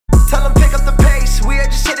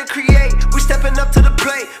just here to create. We stepping up to the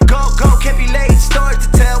plate. Go, go, can't be late. Stories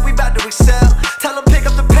to tell, we about to excel. Tell them pick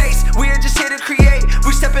up the pace. We're just here to create.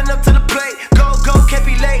 We stepping up to the plate. Go, go, can't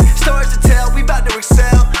be late. Stories to tell, we about to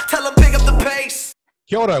excel. Tell them pick up the pace.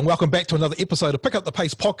 Kia ora and welcome back to another episode of Pick Up the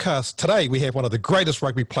Pace podcast. Today we have one of the greatest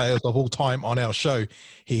rugby players of all time on our show.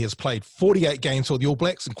 He has played 48 games for the All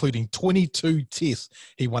Blacks, including 22 tests.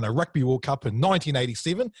 He won a Rugby World Cup in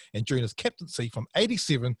 1987, and during his captaincy from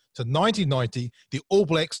 87 to 1990, the All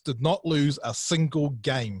Blacks did not lose a single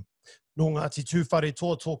game. Nō Ngāti tūwhare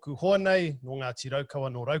tō tōku hoa nei, nō Ngāti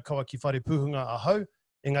raukawa no raukawa ki whare puhunga ahau,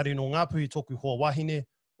 engari nō ngāpuhi tōku hoa wahine,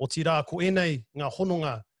 o ti rā ko enei ngā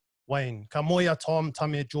hononga, Wayne, ka moia Tom,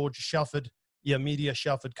 Tame, George Shelford, ia media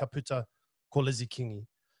Shelford ka puta ko Lizzie Kingi.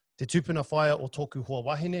 Te tūpuna whaia o tōku hoa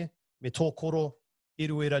wahine, me tō koro,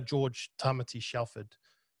 Iruera George Tamati Shelford.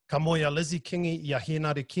 Ka moia Lizzie Kingi, ia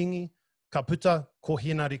Henare Kingi, ka puta ko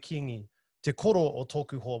Henare Kingi, te koro o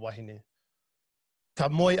tōku hoa wahine. Ka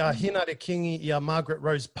moia Henare Kingi, ia Margaret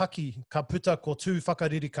Rose Paki, ka puta ko tū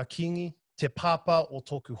whakariri ka Kingi, te pāpā o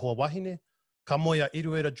tōku hoa wahine. Ka moia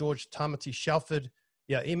Iruera George Tamati Shelford,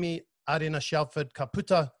 ia Emi Arena Shelford, ka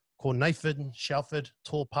puta ko Nathan Shelford,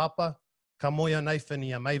 tō pāpā. Ka moia Nathan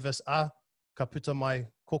ia Mavis a, ka puta mai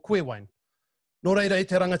ko koe Wayne. Nō reira i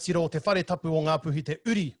te rangatira o te whare tapu o Ngāpuhi, te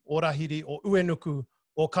uri o Rahiri o Uenuku,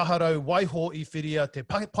 o Kaharau, Waiho i Whiria, te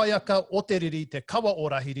Paiaka o te riri, te kawa o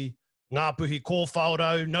Rahiri, Ngāpuhi ko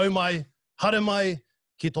whaorau, nau mai, hara mai,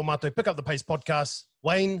 ki tō mātou Pick Up the Pace podcast,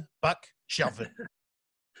 Wayne Buck Shelford.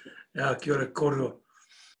 Kia ora koro.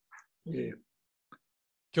 Yeah.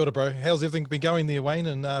 Kia ora, bro. How's everything been going there, Wayne,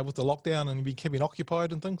 and with the lockdown and you been keeping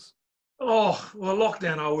occupied and things? Oh, well,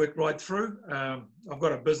 lockdown I worked right through. I've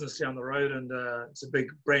got a business down the road and it's a big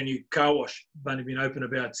brand new car wash. I've only been open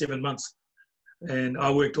about 7 months. And I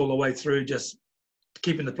worked all the way through just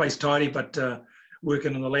keeping the place tidy, but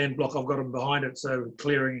working on the land block I've got them behind it. So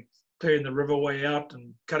clearing the riverway out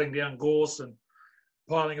and cutting down gorse and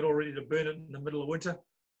piling it all ready to burn it in the middle of winter.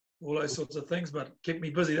 All those sorts of things, but kept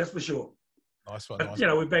me busy, that's for sure. Nice one. But, nice you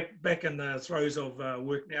know, we're back in the throes of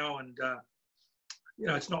work now, and you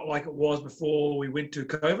know, it's not like it was before we went under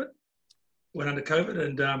COVID,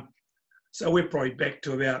 and so we're probably back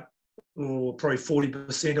to about probably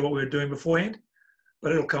 40% of what we were doing beforehand.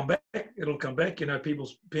 But it'll come back. It'll come back. You know,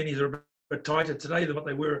 people's pennies are a bit tighter today than what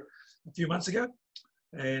they were a few months ago,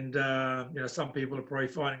 and you know, some people are probably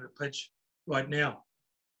finding the pinch right now.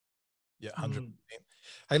 Yeah, 100%.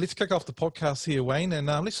 Hey, let's kick off the podcast here, Wayne, and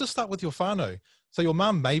let's just start with your whānau. So your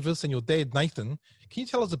mum, Mavis, and your dad, Nathan, can you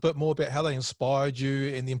tell us a bit more about how they inspired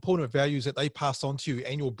you and the important values that they passed on to you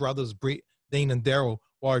and your brothers, Brett, Dean, and Daryl,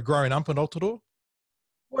 while growing up in Aotearoa?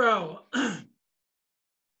 Well,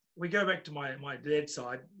 we go back to my dad's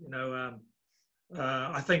side. You know,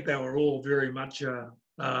 I think they were all very much a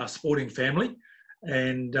sporting family,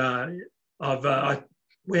 and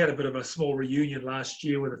we had a bit of a small reunion last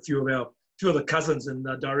year with a few of the cousins in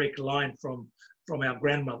the direct line from our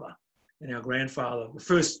grandmother and our grandfather. The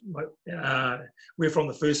first, we're from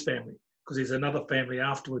the first family because there's another family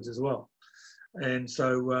afterwards as well. And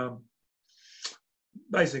so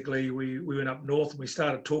basically we went up north and we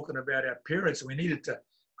started talking about our parents, and we needed to,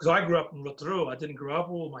 because I grew up in Rotorua. I didn't grow up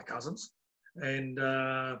with all my cousins. And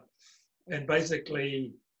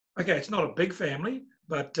basically, okay, it's not a big family,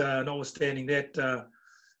 but notwithstanding that,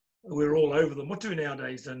 we're all over the mutu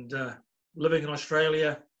nowadays, and living in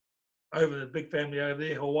Australia, over the big family over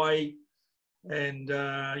there, Hawaii, and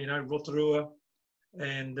you know, Rotorua,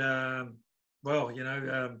 and well, you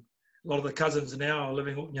know, a lot of the cousins now are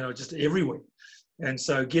living, you know, just everywhere, and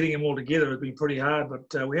so getting them all together has been pretty hard.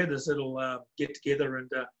 But we had this little get together,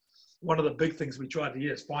 and one of the big things we tried to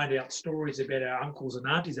do is find out stories about our uncles and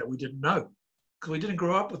aunties that we didn't know, because we didn't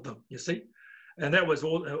grow up with them, you see. And that was an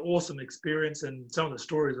awesome experience, and some of the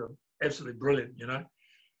stories are absolutely brilliant, you know,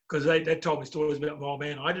 because they told me stories about my old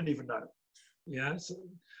man I didn't even know, you know. So,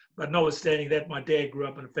 but notwithstanding that, my dad grew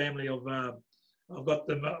up in a family of, I've got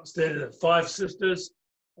them upstairs, 5 sisters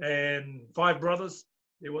and 5 brothers.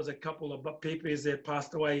 There was a couple of peepees that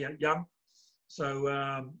passed away young,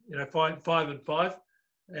 so you know, 5 and 5,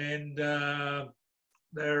 and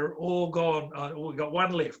they're all gone. We got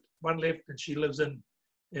one left, and she lives in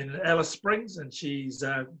Alice Springs, and she's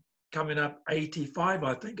coming up 85,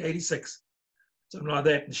 I think, 86, something like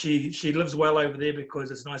that. And she lives well over there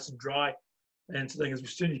because it's nice and dry. And the thing is,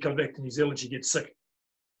 as soon as you come back to New Zealand, she gets sick,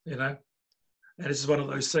 you know. And this is one of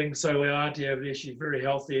those things. So our auntie over there, she's very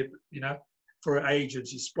healthy, you know, for her age, and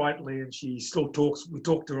she's sprightly, and she still talks. We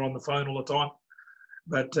talk to her on the phone all the time.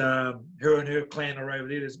 But her and her clan are over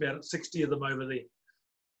there. There's about 60 of them over there.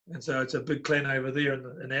 And so it's a big clan over there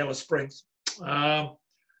in Alice Springs.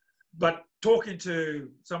 But talking to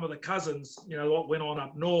some of the cousins, you know, what went on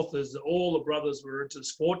up north is that all the brothers were into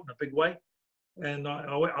sport in a big way. And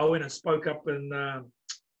I went and spoke up in,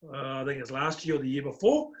 I think it was last year or the year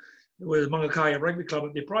before, with Mangakaya Rugby Club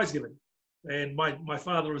at their prize giving. And my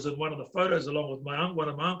father was in one of the photos along with one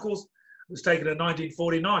of my uncles. It was taken in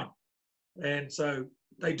 1949. And so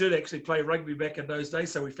they did actually play rugby back in those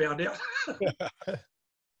days, so we found out.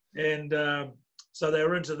 And so they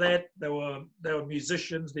were into that. They were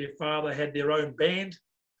musicians. Their father had their own band,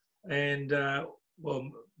 and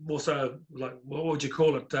well, also like, what would you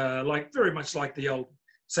call it? Like very much like the old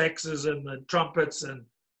saxes and the trumpets, and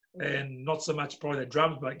not so much probably the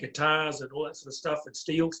drums, but guitars and all that sort of stuff and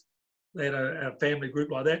steels. They had a family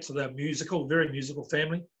group like that, so they're musical, very musical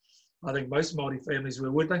family. I think most Māori families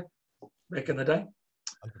were, would they, back in the day?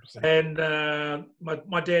 100%. And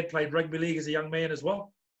my dad played rugby league as a young man as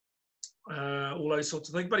well. All those sorts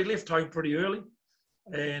of things, but he left home pretty early,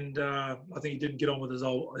 and I think he didn't get on with his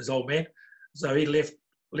old man, so he left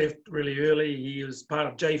really early. He was part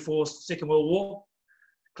of J-Force, Second World War,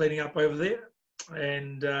 cleaning up over there,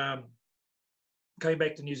 and came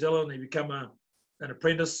back to New Zealand. He became an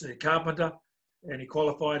apprentice, a carpenter, and he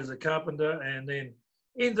qualified as a carpenter, and then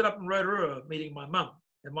ended up in Rotorua meeting my mum,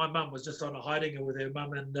 and my mum was just on a hiding with her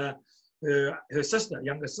mum and her sister,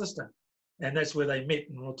 younger sister. And that's where they met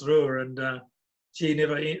in Rotorua, and she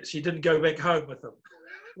didn't go back home with them,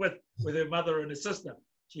 with her mother and her sister.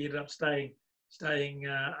 She ended up staying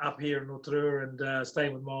up here in Rotorua and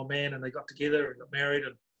staying with my old man, and they got together and got married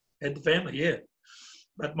and had the family, yeah.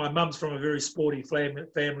 But my mum's from a very sporty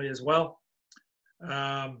family as well.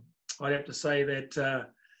 I'd have to say that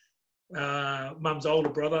mum's older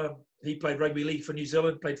brother, he played rugby league for New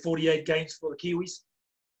Zealand, played 48 games for the Kiwis.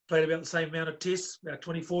 Played about the same amount of tests, about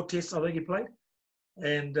 24 tests, I think he played.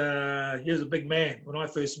 And he was a big man. When I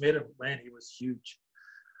first met him, man, he was huge.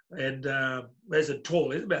 And as a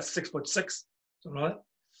tall, he's about 6'6", something like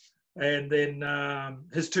that. And then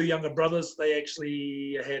his two younger brothers, they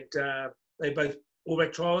actually had, they both All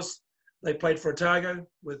Black trials. They played for Otago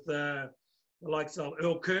with the likes of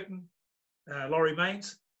Earl Curtin, Laurie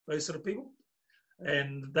Mains, those sort of people.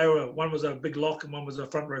 And they were, one was a big lock and one was a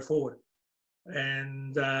front row forward.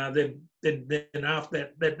 And then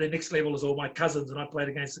after that, the next level is all my cousins, and I played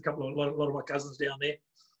against a lot of my cousins down there,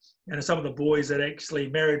 and some of the boys that actually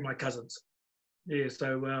married my cousins. Yeah,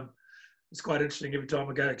 so it's quite interesting every time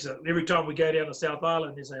I go. Cause every time we go down to South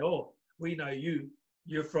Island, they say, "Oh, we know you.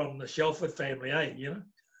 You're from the Shelford family, eh?" You know,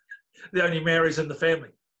 the only Marys in the family.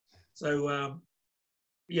 So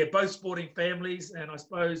yeah, both sporting families, and I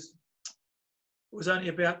suppose. It was only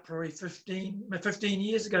about probably 15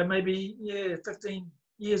 years ago, maybe, yeah, 15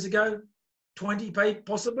 years ago, 20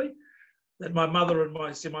 possibly, that my mother and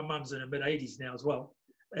my mum's in her mid-80s now as well.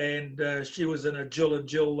 And she was in a Jill and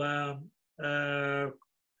Jill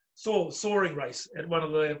soaring race at one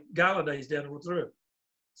of the gala days down in Rotorua.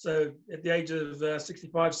 So at the age of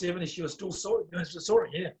 65, 70, she was still soaring,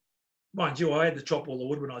 yeah. Mind you, I had to chop all the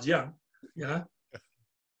wood when I was young, you know.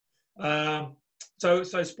 So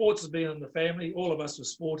sports has been in the family. All of us were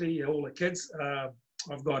sporty, all the kids.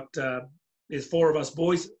 I've got, there's 4 of us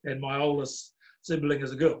boys, and my oldest sibling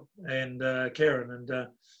is a girl, and Karen. And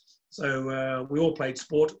so we all played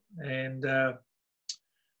sport. And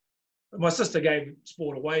my sister gave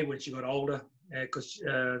sport away when she got older, because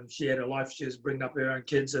she had a life. She was bringing up her own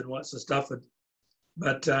kids and lots of stuff.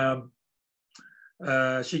 But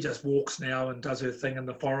she just walks now and does her thing in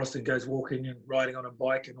the forest and goes walking and riding on a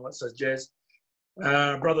bike and all that sort of jazz.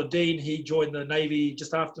 Brother Dean, he joined the Navy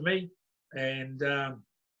just after me, and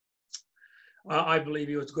I believe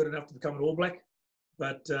he was good enough to become an All Black,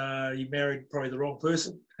 but he married probably the wrong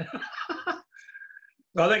person.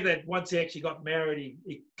 I think that once he actually got married,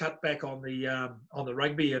 he cut back on the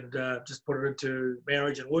rugby and just put it into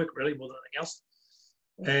marriage and work really more than anything else.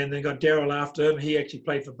 And then got Daryl after him. He actually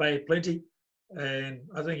played for Bay of Plenty, and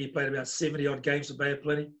I think he played about 70 odd games for Bay of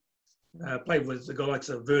Plenty. Played with the guys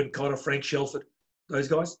like Vern Cotter, Frank Shelford, those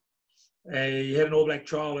guys. He had an All Black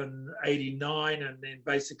trial in '89 and then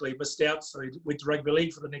basically missed out. So he went to rugby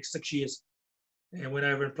league for the next 6 years and went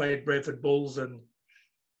over and played Bradford Bulls and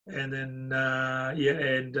then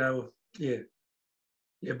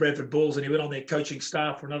Bradford Bulls, and he went on their coaching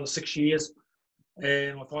staff for another 6 years.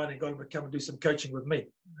 And I finally got him to come and do some coaching with me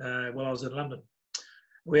while I was in London.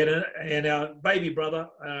 We had and our baby brother,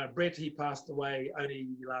 Brett, he passed away only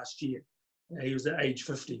last year. He was at age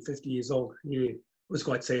 50 years old. Yeah, it was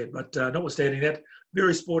quite sad, but notwithstanding that,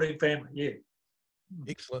 very sporting family, yeah.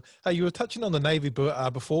 Excellent. Hey, you were touching on the Navy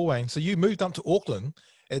before, Wayne. So you moved up to Auckland,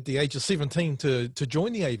 at the age of 17 to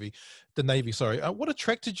join the Navy. Sorry. What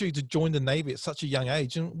attracted you to join the Navy at such a young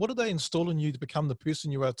age? And what did they install in you to become the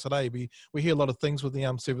person you are today? We hear a lot of things with the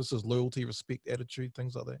armed services, loyalty, respect, attitude,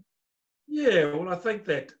 things like that. Yeah, well, I think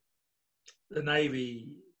that the Navy,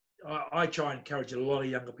 I try and encourage a lot of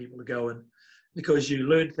younger people to go in because you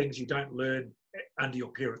learn things you don't learn under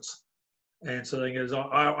your parents. And so the thing is,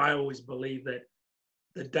 I always believe that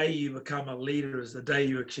the day you become a leader is the day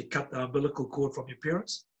you actually cut the umbilical cord from your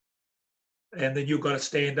parents. And then you've got to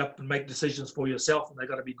stand up and make decisions for yourself. And they've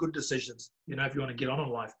got to be good decisions, you know, if you want to get on in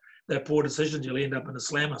life. They're poor decisions, you'll end up in a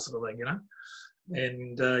slammer sort of thing, you know,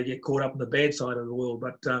 and get caught up in the bad side of the world.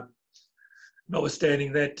 But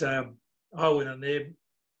notwithstanding that, I went in there.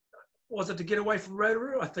 Was it to get away from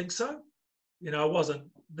Rotorua? I think so. You know, I wasn't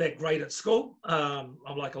that great at school. I'm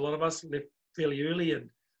like a lot of us, left fairly early and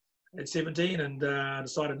at 17 and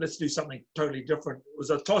decided let's do something totally different. It was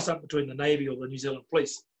a toss-up between the Navy or the New Zealand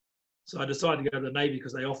Police. So I decided to go to the Navy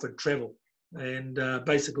because they offered travel. And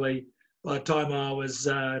basically, by the time I was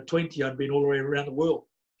 20, I'd been all the way around the world,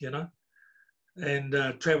 you know, and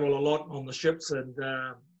travel a lot on the ships and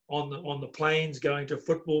on the planes, going to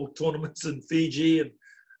football tournaments in Fiji and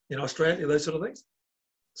in Australia, those sort of things.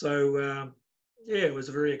 So, yeah, it was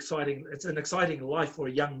a very exciting, it's an exciting life for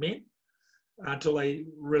young men until they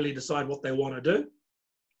really decide what they want to do.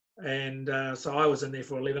 And so I was in there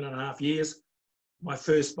for 11 and a half years. My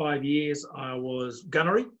first 5 years, I was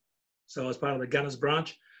gunnery. So I was part of the gunners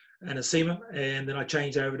branch and a seaman. And then I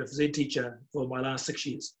changed over to phys ed teacher for my last 6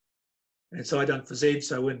 years. And so I done phys ed.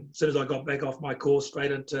 So as soon as I got back off my course,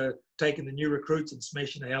 straight into taking the new recruits and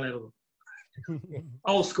smashing the hell out of them.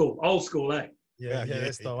 old school, eh? Yeah,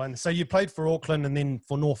 that's the one. So you played for Auckland and then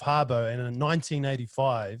for North Harbour. And in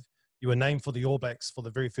 1985, you were named for the All Blacks for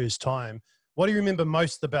the very first time. What do you remember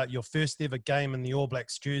most about your first ever game in the All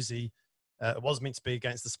Blacks jersey? It was meant to be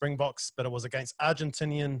against the Springboks, but it was against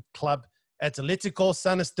Argentinian club Atletico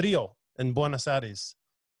San Estrio in Buenos Aires.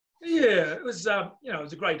 Yeah, it was, you know, it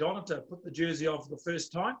was a great honour to put the jersey on for the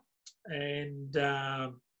first time. And,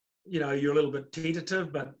 you know, you're a little bit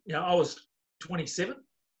tentative, but, you know, I was 27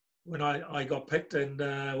 when I got picked. And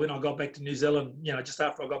when I got back to New Zealand, you know, just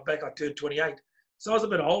after I got back, I turned 28. So I was a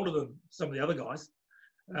bit older than some of the other guys.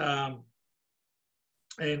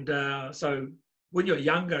 So when you're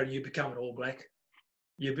younger and you become an All Black,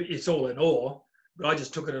 it's all in awe. But I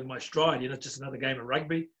just took it in my stride. You know, it's just another game of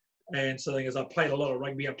rugby. And so as I played a lot of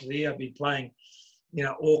rugby up to there, I've been playing, you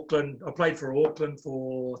know, Auckland. I played for Auckland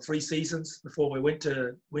for 3 seasons before we went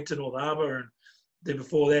to North Harbour. And then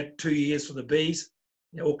before that, 2 years for the Bees,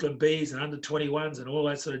 you know, Auckland Bees and under 21s and all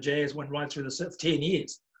that sort of jazz went right through the 10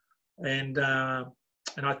 years. And I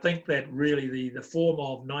think that really the form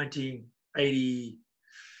of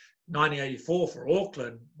 1984 for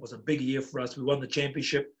Auckland was a big year for us. We won the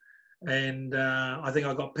championship. And I think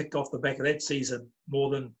I got picked off the back of that season more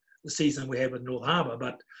than the season we had with North Harbour.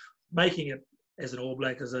 But making it as an All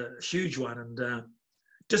Black is a huge one. And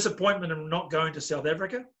disappointment in not going to South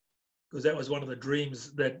Africa, because that was one of the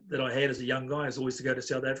dreams that I had as a young guy, is always to go to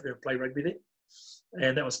South Africa and play rugby there.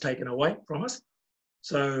 And that was taken away from us.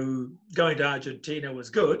 So going to Argentina was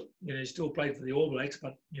good. You know, you still played for the All Blacks,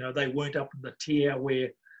 but, you know, they weren't up in the tier where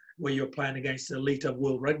you're playing against the elite of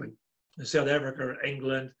world rugby. In South Africa,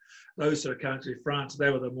 England, those sort of countries, France,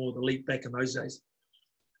 they were the elite back in those days.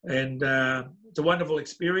 And it's a wonderful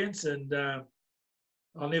experience. And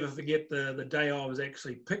I'll never forget the day I was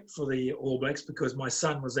actually picked for the All Blacks, because my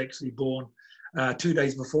son was actually born 2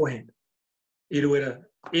 days beforehand. Eruera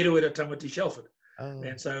Tamati Shelford. Oh.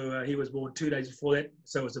 And so he was born 2 days before that.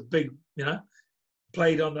 So it was a big, you know,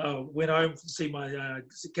 went home to see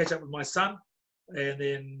catch up with my son. And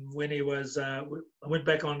then when he was, I went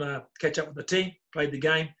back on to catch up with the team, played the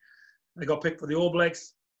game. I got picked for the All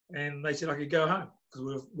Blacks, and they said I could go home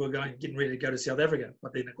because we were getting ready to go to South Africa,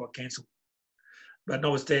 but then it got cancelled. But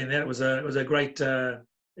notwithstanding that, it was a great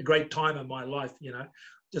time in my life, you know,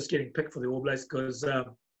 just getting picked for the All Blacks, because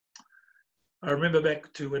I remember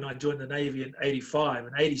back to when I joined the Navy in 85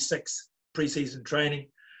 and 86 pre-season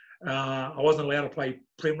training. I wasn't allowed to play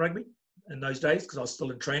Prem rugby in those days because I was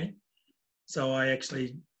still in training. So I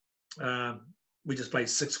actually, we just played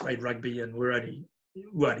 6th grade rugby, and we're only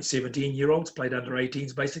 17-year-olds, played under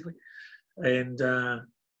 18s basically. And the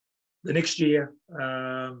next year,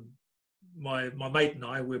 my mate and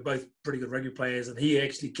I were both pretty good rugby players, and he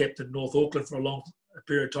actually captained North Auckland for a long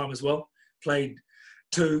period of time as well. Played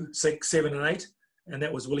 2, 6, 7 and 8, and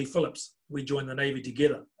that was Willie Phillips. We joined the Navy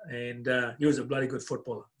together, and he was a bloody good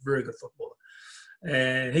footballer, very good footballer.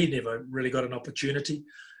 And he never really got an opportunity,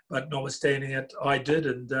 but notwithstanding it, I did.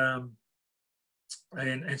 And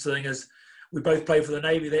so the thing is, we both played for the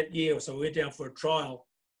Navy that year, so we went down for a trials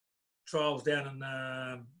down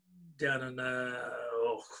in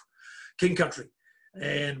King Country,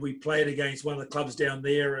 and we played against one of the clubs down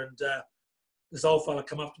there, and this old fella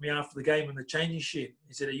come up to me after the game in the changing shed.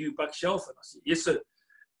 He said, "Are you Buck Shelford?" I said, "Yes, sir."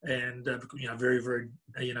 And very, very,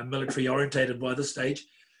 military orientated by this stage.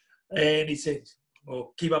 And he said,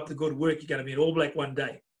 "Well, keep up the good work. You're going to be an All Black one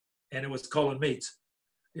day." And it was Colin Meads,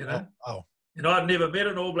 Oh. And I'd never met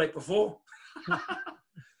an All Black before.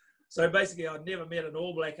 So basically, I'd never met an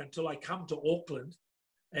All Black until I come to Auckland.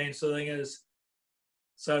 And so the thing is,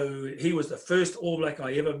 so he was the first All Black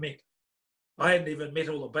I ever met. I hadn't even met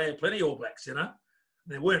all the Bay of Plenty All Blacks,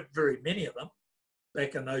 There weren't very many of them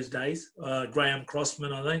back in those days. Graham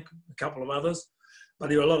Crossman, I think, a couple of others. But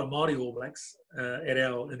there were a lot of Māori All Blacks in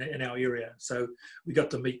our area. So we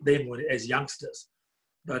got to meet them as youngsters.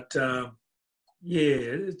 But,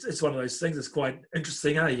 it's one of those things that's quite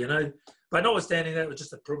interesting, But notwithstanding that, it was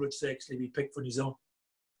just a privilege to actually be picked for New Zealand.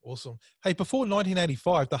 Awesome. Hey, before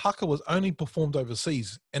 1985, the haka was only performed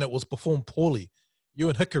overseas, and it was performed poorly. You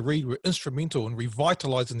and Hika Reid were instrumental in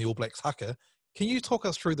revitalising the All Blacks haka. Can you talk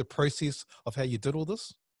us through the process of how you did all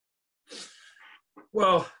this?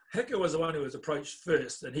 Well, Hika was the one who was approached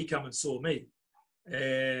first, and he come and saw me.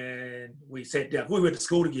 And we sat down. We went to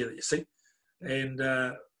school together, you see. And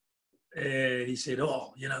he said,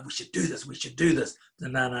 "Oh, we should do this. We should do this."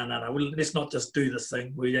 No. Let's not just do this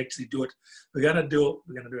thing. We actually do it. We're going to do it.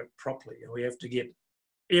 We're going to do it properly. And we have to get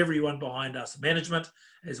everyone behind us, management,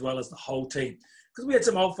 as well as the whole team. Because we had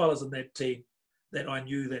some old fellas in that team that I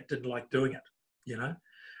knew that didn't like doing it,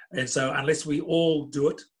 And so unless we all do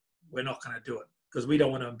it, we're not going to do it. Because we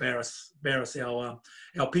don't want to embarrass our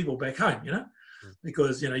people back home,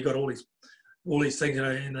 Because, you got all these things,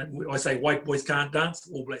 and I say white boys can't dance,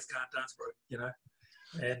 All Blacks can't dance, bro,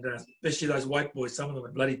 And especially those white boys, some of them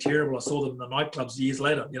are bloody terrible. I saw them in the nightclubs years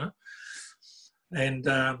later, And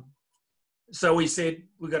so we said,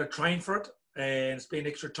 we've got to train for it and spend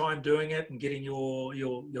extra time doing it and getting your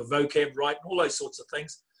vocab right and all those sorts of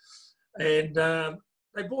things. And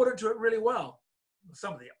they bought into it really well.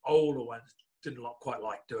 Some of the older ones didn't quite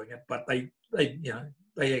like doing it, but they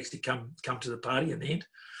actually come to the party in the end.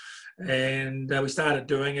 And we started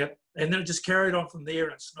doing it, and then it just carried on from there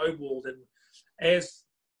and snowballed. And as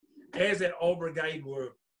that old brigade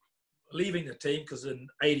were leaving the team, because in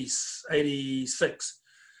 86,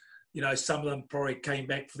 some of them probably came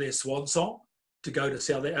back for their swan song to go to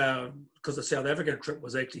because the South African trip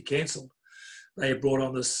was actually cancelled. They had brought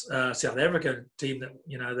on this South African team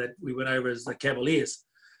that we went over as the Cavaliers,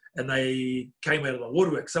 and they came out of the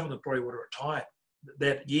woodwork. Some of them probably would have retired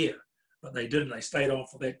that year, but they didn't. They stayed on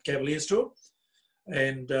for that Cavaliers tour,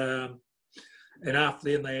 and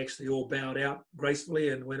after then they actually all bowed out gracefully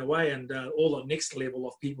and went away. And all the next level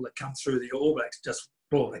of people that come through the All Blacks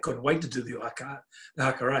they couldn't wait to do the haka.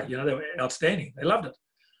 They were outstanding. They loved it,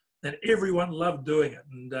 and everyone loved doing it.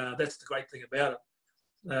 And that's the great thing about it.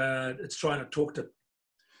 It's trying to talk to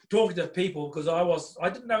people, because I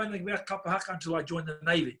didn't know anything about kapa haka until I joined the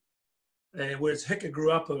Navy. And whereas Hika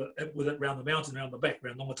grew up with it around the mountain, around the back,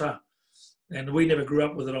 around Nongata. And we never grew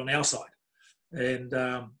up with it on our side. And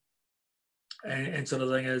sort of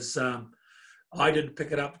thing is, I didn't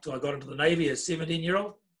pick it up until I got into the Navy as a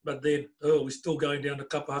 17-year-old. But then, we're still going down to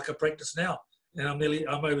kapa haka practice now. And I'm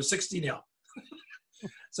over 60 now.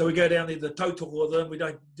 So we go down there, the tautoko with them. We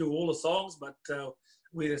don't do all the songs, but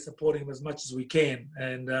we're supporting them as much as we can.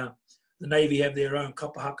 And the Navy have their own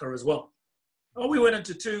kapa haka as well. Oh, we went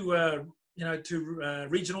into two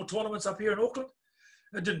regional tournaments up here in Auckland.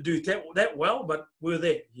 It didn't do that well, but we're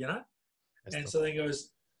there, And so then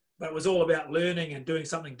but it was all about learning and doing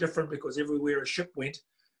something different, because everywhere a ship went,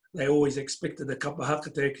 they always expected the kapa haka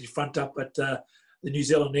to actually front up at the New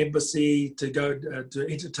Zealand Embassy to go to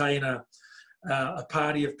entertain a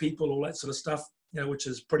party of people, all that sort of stuff, which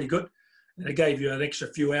is pretty good. And it gave you an extra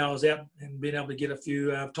few hours out and being able to get a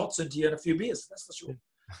few tots into you and a few beers, that's for sure.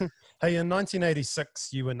 Hey, in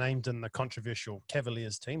 1986, you were named in the controversial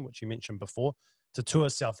Cavaliers team, which you mentioned before, to tour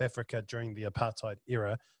South Africa during the apartheid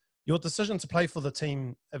era. Your decision to play for the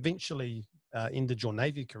team eventually ended your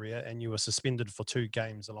Navy career, and you were suspended for 2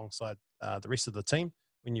 games alongside the rest of the team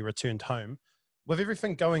when you returned home. With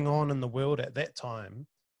everything going on in the world at that time,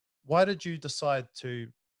 why did you decide to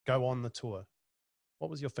go on the tour?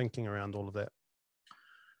 What was your thinking around all of that?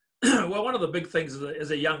 Well, one of the big things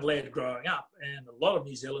as a young lad growing up, and a lot of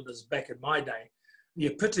New Zealanders back in my day, the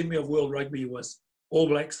epitome of world rugby was All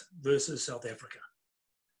Blacks versus South Africa.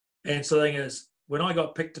 And so the thing is, when I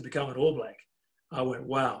got picked to become an All Black, I went,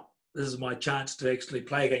 wow, this is my chance to actually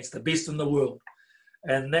play against the best in the world.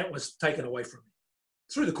 And that was taken away from me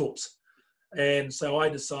through the courts. And so I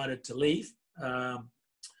decided to leave. I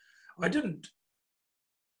didn't.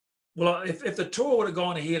 Well, if the tour would have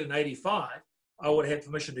gone ahead in 85, I would have had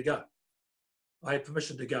permission to go. I had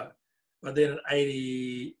permission to go. But then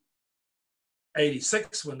in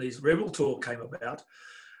 86, when these Rebel Tour came about,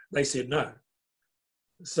 they said no.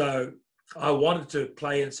 So I wanted to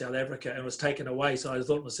play in South Africa and was taken away. So I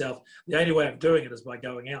thought to myself, the only way of doing it is by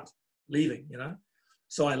going out, leaving, you know.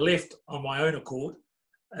 So I left on my own accord,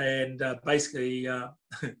 and basically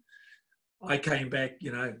I came back,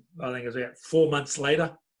 you know, I think it was about 4 months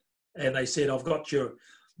later, and they said,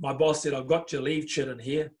 my boss said, I've got your leave sheet in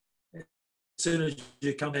here. As soon as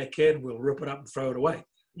you come back in, we'll rip it up and throw it away,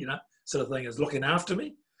 you know, sort of thing, is looking after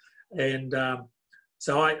me. And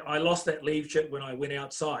so I lost that leave sheet when I went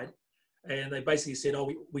outside, and they basically said,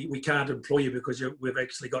 oh, we can't employ you because we've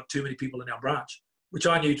actually got too many people in our branch, which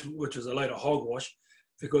I knew, which was a load of hogwash,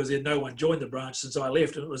 because then no one joined the branch since I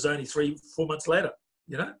left, and it was only 3-4 months later,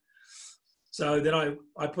 you know. So then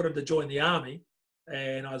I put in to join the army,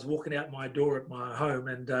 and I was walking out my door at my home,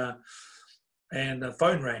 and the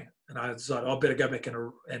phone rang, and I decided I better go back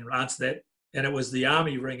and answer that, and it was the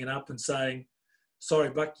army ringing up and saying,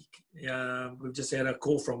 sorry, Buck, we've just had a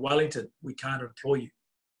call from Wellington. We can't employ you.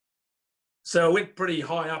 So I went pretty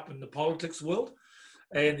high up in the politics world,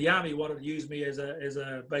 and the army wanted to use me as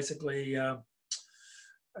a basically a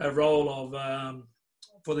role of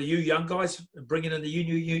for the young guys, bringing in the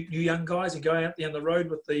new young guys and going out there on the road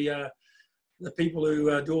with the people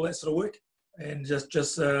who do all that sort of work, and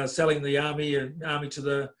just selling the army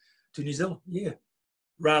to New Zealand, yeah,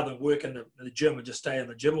 rather than work in the gym and just stay in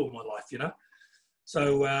the gym all my life, you know.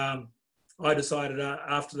 So I decided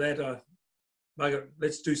after that,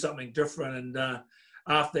 let's do something different. And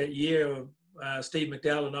after that year, Steve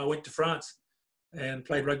McDowell and I went to France and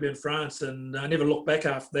played rugby in France, and I never looked back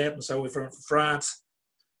after that. And so we went from France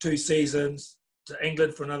 2 seasons, to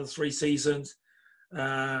England for another 3 seasons,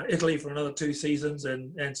 Italy for another 2 seasons,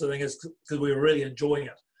 and so the thing is, because we were really enjoying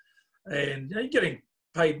it. And you know, getting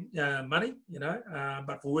paid money, you know,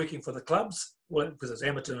 but for working for the clubs, well, because it's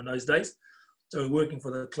amateur in those days, so working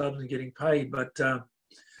for the clubs and getting paid. But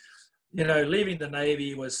you know, leaving the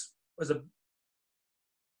Navy was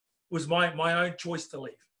my own choice to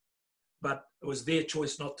leave, but it was their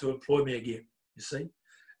choice not to employ me again, you see.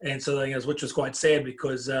 And so the thing is, which was quite sad,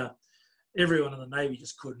 because everyone in the Navy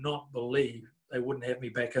just could not believe they wouldn't have me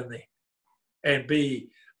back in there. And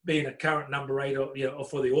being a current number 8,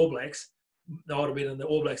 for the All Blacks, I would have been in the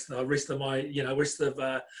All Blacks the rest of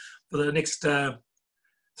for the next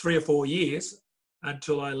 3 or 4 years,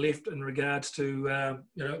 until I left, in regards to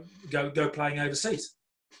go playing overseas,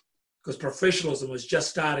 because professionalism was just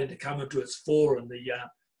starting to come into its fore in the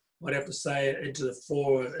I'd have to say into the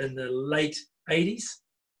fore in the late 80s,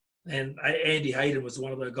 and Andy Hayden was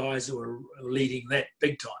one of the guys who were leading that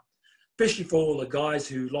big time, especially for all the guys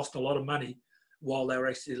who lost a lot of money while they were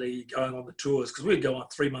actually going on the tours, because we'd go on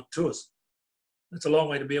 3-month tours. It's a long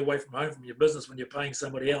way to be away from home from your business when you're paying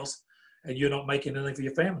somebody else and you're not making anything for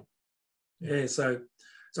your family. Yeah, so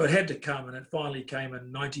it had to come, and it finally came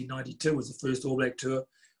in 1992 was the first All Black tour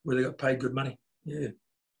where they got paid good money. Yeah.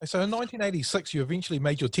 So in 1986, you eventually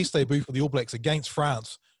made your test debut for the All Blacks against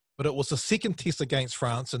France, but it was the second test against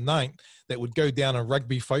France in 9 that would go down in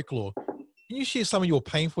rugby folklore. Can you share some of your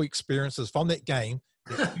painful experiences from that game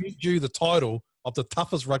that earned you the title of the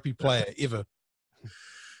toughest rugby player ever?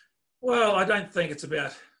 Well, I don't think it's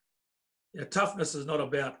about, toughness is not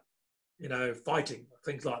about, fighting,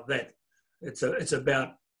 things like that. It's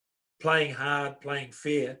about playing hard, playing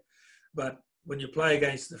fair. But when you play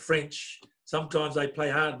against the French, sometimes they play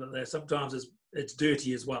hard, but sometimes it's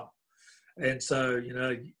dirty as well. And so,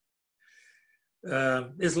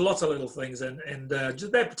 there's lots of little things. And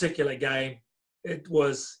just that particular game, it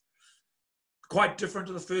was quite different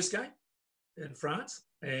to the first game in France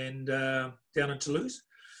and down in Toulouse.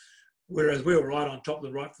 Whereas we were right on top of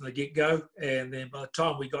them right from the get-go. And then by the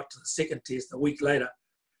time we got to the second test, a week later,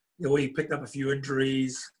 we picked up a few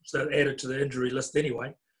injuries, so it added to the injury list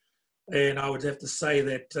anyway. And I would have to say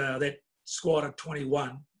that that squad of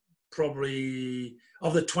 21, probably,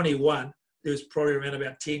 of the 21, there was probably around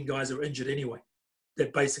about 10 guys that were injured anyway,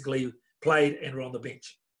 that basically played and were on the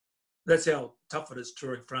bench. That's how tough it is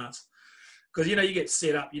touring France. Because, you get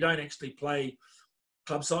set up. You don't actually play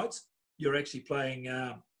club sides. You're actually playing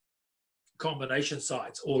combination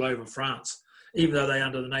sides all over France. Even though they're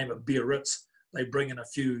under the name of Biarritz, they bring in a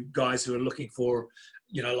few guys who are looking for,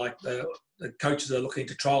 like the coaches are looking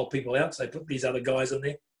to trial people out. So they put these other guys in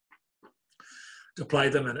there to play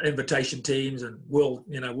them, and invitation teams and world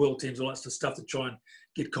teams, all that sort of stuff, to try and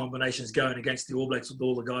get combinations going against the All Blacks with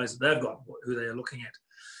all the guys that they've got, who they are looking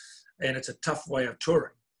at. and it's a tough way of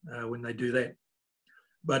touring when they do that.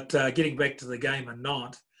 But getting back to the game in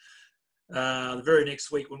Nantes, the very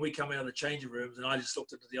next week when we come out of the changing rooms, and I just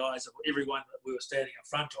looked into the eyes of everyone that we were standing in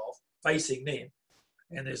front of, facing them,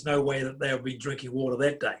 and there's no way that they would be drinking water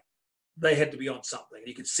that day. They had to be on something.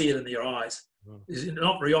 You could see it in their eyes. Mm.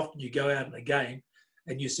 Not very often you go out in a game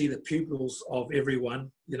and you see the pupils of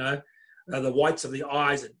everyone, you know, the whites of the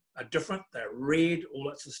eyes are different. They're red, all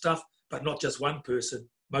that sort of stuff, but not just one person,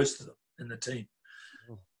 most of them in the team.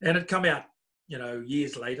 Mm. And it come out, you know,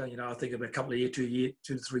 years later, you know, I think about a couple of years, 2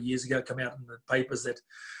 to 3 years ago, come out in the papers that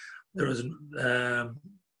there was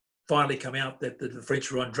finally come out that the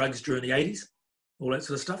French were on drugs during the 80s, all that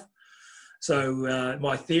sort of stuff. So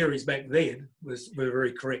my theories back then were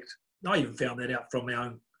very correct. I even found that out from my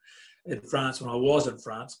own, in France, when I was in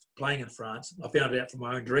France, playing in France. I found it out from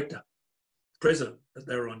my own director, president, that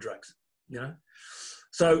they were on drugs, you know.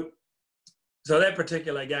 So that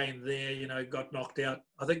particular game there, you know, got knocked out.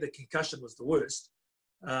 I think the concussion was the worst,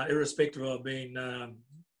 irrespective of being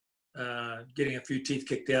getting a few teeth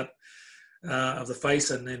kicked out of the face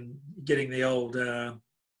and then getting the old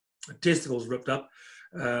testicles ripped up.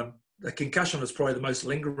 The concussion was probably the most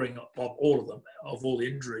lingering of all of them, of all the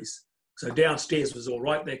injuries. So downstairs was all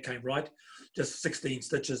right. That came right. Just 16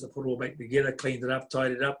 stitches to put it all back together, cleaned it up,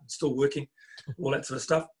 tied it up, and still working, all that sort of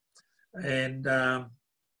stuff. And,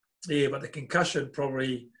 yeah, but the concussion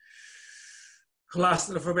probably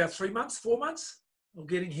lasted for about 3 months, 4 months of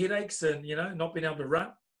getting headaches and, you know, not being able to run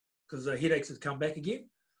because the headaches had come back again.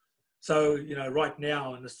 So, you know, right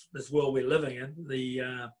now in this world we're living in,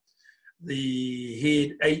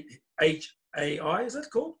 the head HAI, is it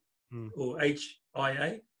called? Or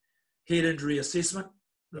HIA, head injury assessment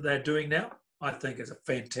that they're doing now, I think is a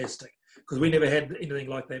fantastic, because we never had anything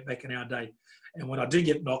like that back in our day. And when I did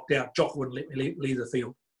get knocked out, Jock wouldn't let me leave the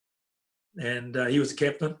field. And he was the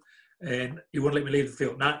captain, and he wouldn't let me leave the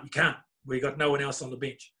field. No, you can't. We got no one else on the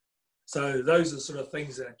bench. So those are the sort of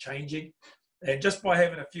things that are changing. And just by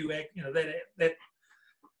having a few, you know,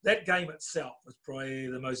 that game itself was probably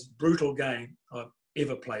the most brutal game I've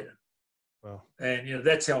ever played in. Wow. And, you know,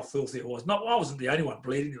 that's how filthy it was. I wasn't the only one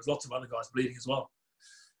bleeding. There was lots of other guys bleeding as well.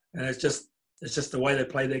 And it's just the way they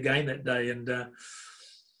played their game that day. And,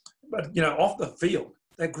 but, you know, off the field,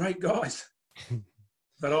 they're great guys.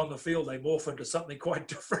 But on the field, they morph into something quite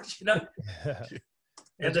different, you know.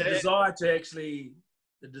 And the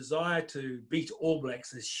desire to beat All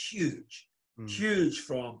Blacks is huge. Huge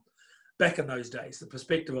from back in those days, the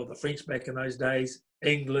perspective of the French back in those days,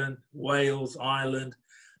 England, Wales, Ireland.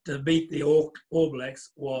 To beat the All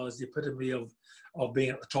Blacks was the epitome of being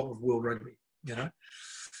at the top of world rugby, you know.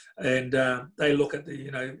 And they look at the,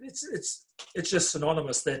 you know, it's just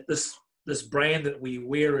synonymous that this brand that we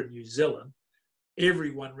wear in New Zealand,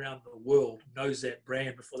 everyone around the world knows that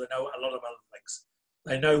brand before they know a lot of other things.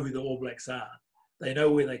 They know who the All Blacks are. They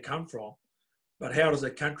know where they come from. But how does a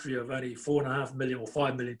country of only 4.5 million or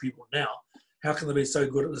 5 million people now, how can they be so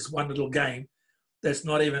good at this one little game that's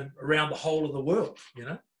not even around the whole of the world, you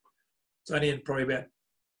know? It's only in probably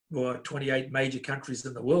about 28 major countries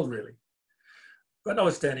in the world, really. But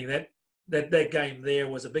notwithstanding that game there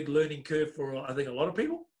was a big learning curve for, I think, a lot of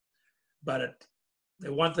people. But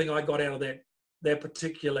the one thing I got out of that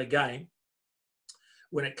particular game,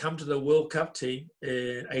 when it come to the World Cup team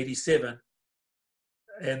in '87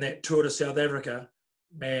 and that tour to South Africa,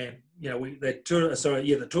 man, you know, the tour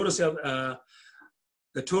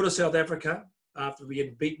to South Africa, after we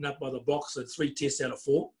get beaten up by the Box in 3 tests out of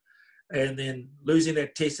 4, and then losing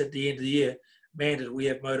that test at the end of the year, man, did we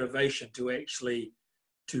have motivation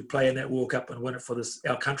to play in that World Cup and win it for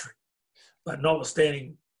our country. But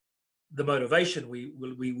notwithstanding the motivation,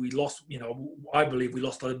 we lost, you know, I believe we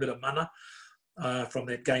lost a little bit of mana from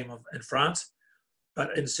that game in France.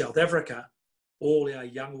 But in South Africa, all our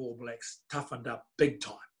young All Blacks toughened up big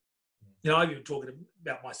time. You know, I'm even talking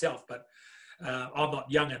about myself, but I'm not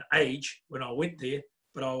young in age when I went there,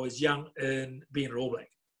 but I was young in being an All Black.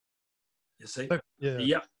 You see?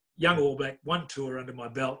 Yeah. Young All Black, one tour under my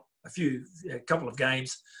belt, a couple of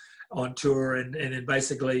games on tour, and then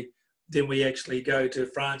basically then we actually go to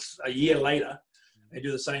France a year later and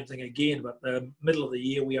do the same thing again. But the middle of the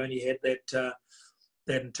year, we only had that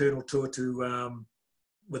internal tour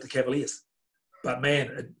with the Cavaliers. But man,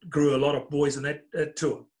 it grew a lot of boys in that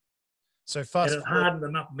tour. So and it hardened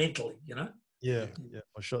them up mentally, you know? Yeah,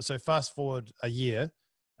 for sure. So fast forward a year,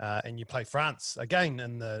 and you play France again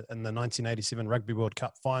in the 1987 Rugby World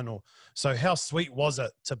Cup final. So how sweet was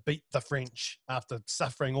it to beat the French after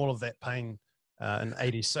suffering all of that pain in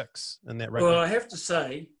 '86 in that rugby? Well, I have to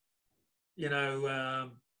say, you know,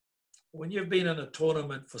 when you've been in a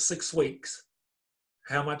tournament for 6 weeks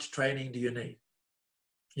how much training do you need?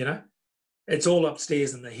 You know, it's all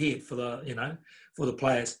upstairs in the head for the, you know, for the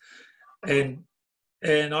players. And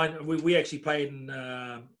we actually played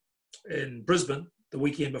in Brisbane the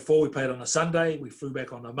weekend before. We played on a Sunday. We flew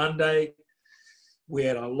back on a Monday. We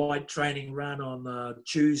had a light training run on the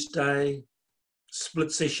Tuesday,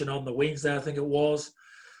 split session on the Wednesday, I think it was.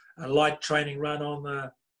 A light training run on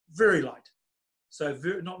the very light. So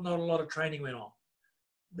not a lot of training went on,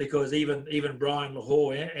 because even Brian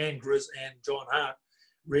Lahore and Grizz and John Hart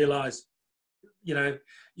realised, you know,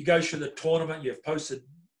 you go through the tournament, you've posted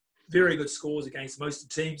very good scores against most of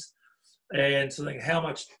the teams, and so think, how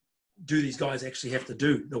much do these guys actually have to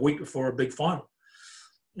do the week before a big final?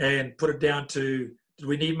 And put it down to, do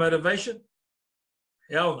we need motivation?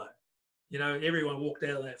 Hell no. You know, everyone walked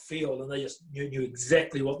out of that field and they just knew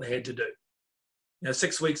exactly what they had to do. You know,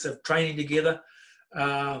 6 weeks of training together.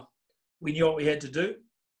 We knew what we had to do.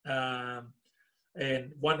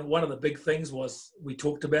 And one of the big things we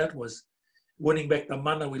talked about was winning back the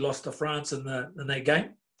money we lost to France in that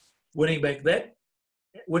game. Winning back that.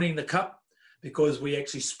 Winning the cup, because we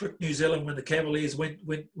actually split New Zealand when the Cavaliers went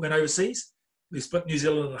overseas. We split New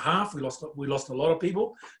Zealand in half. We lost a lot of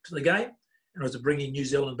people to the game, and it was bringing New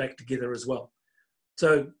Zealand back together as well.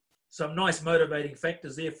 So some nice motivating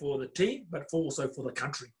factors there for the team, but also for the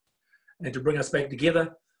country, and to bring us back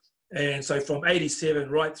together. And so from 87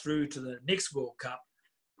 right through to the next World Cup,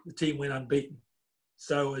 the team went unbeaten.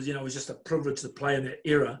 So it was just a privilege to play in that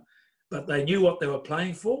era. But they knew what they were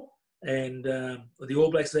playing for, and the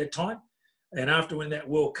All Blacks at that time. And after winning that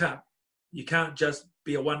World Cup, you can't just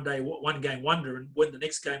be a one-game wonder and win the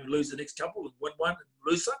next game and lose the next couple and win one and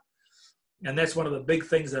lose some. And that's one of the big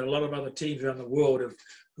things that a lot of other teams around the world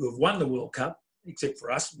who have won the World Cup, except for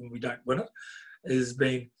us when we don't win it, has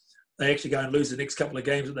been they actually go and lose the next couple of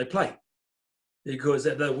games that they play, because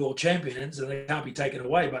they're world champions and they can't be taken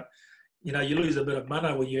away. But, you know, you lose a bit of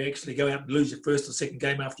money when you actually go out and lose your first or second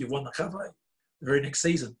game after you've won the cup, the very next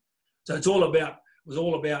season. So it was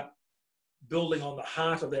all about building on the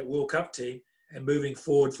heart of that World Cup team and moving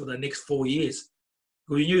forward for the next 4 years.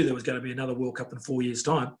 We knew there was going to be another World Cup in 4 years'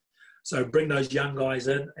 time. So bring those young guys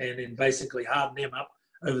in and then basically harden them up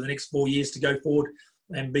over the next 4 years to go forward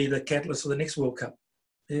and be the catalyst for the next World Cup.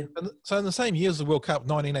 Yeah. So in the same year as the World Cup,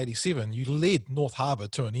 1987, you led North Harbour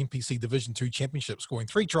to an NPC Division 2 championship, scoring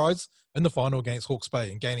 3 tries in the final against Hawke's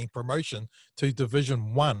Bay and gaining promotion to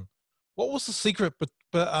Division 1. What was the secret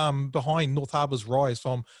behind North Harbour's rise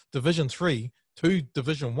from Division 3 to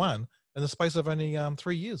Division 1 in the space of only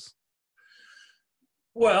 3 years?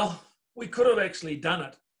 Well, we could have actually done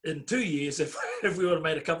it in 2 years if we would have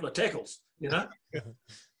made a couple of tackles, you know.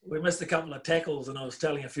 We missed a couple of tackles, and I was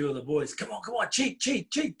telling a few of the boys, come on, cheat,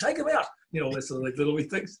 take him out. You know, all those sort of little wee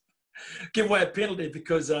things. Give away a penalty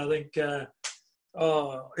because I think,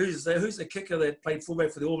 who's the kicker that played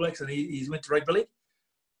fullback for the All Blacks and he went to rugby league?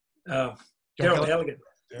 Darryl Halligan.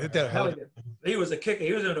 Halligan. He was a kicker.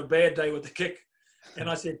 He was on a bad day with the kick. And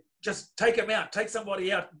I said, just take him out. Take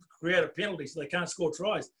somebody out, create a penalty so they can't score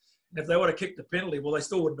tries. And if they would have kicked the penalty, well, they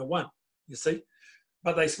still wouldn't have won, you see.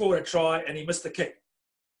 But they scored a try and he missed the kick.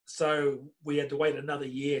 So we had to wait another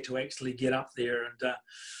year to actually get up there.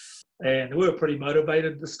 And we were pretty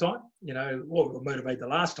motivated this time. You know, well, we were motivated the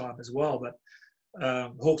last time as well. But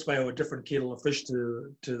Hawke's Bay were a different kettle of fish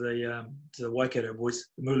to the Waikato boys,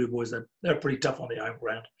 the Mulu boys. They're pretty tough on their home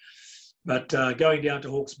ground. But going down to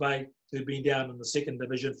Hawke's Bay, who'd been down in the second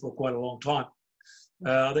division for quite a long time,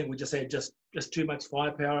 I think we just had just too much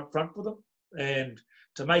firepower up front for them. And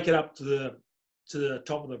to make it up to the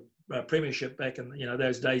top of the premiership back in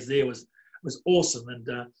those days there was awesome.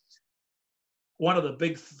 And one of the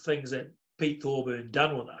big things that Pete Thorburn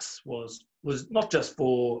done with us was not just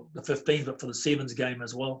for the 15s but for the sevens game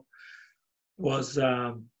as well,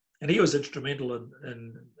 and he was instrumental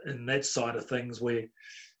in that side of things, where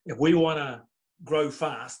if we want to grow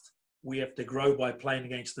fast, we have to grow by playing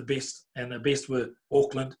against the best, and the best were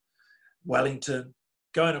Auckland, Wellington,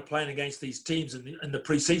 going and playing against these teams in the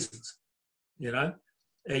pre-seasons, you know.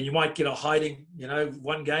 And you might get a hiding,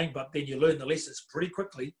 one game, but then you learn the lessons pretty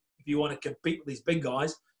quickly. If you want to compete with these big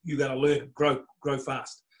guys, you got to learn, grow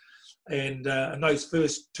fast. And in those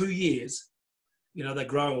first 2 years, they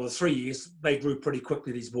grow, or 3 years, they grew pretty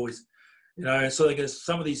quickly, these boys. And so there's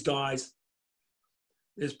some of these guys,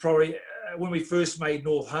 there's probably, when we first made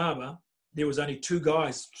North Harbour, there was only 3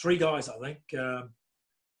 guys, I think,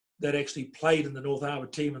 that actually played in the North Harbour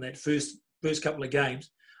team in that first couple of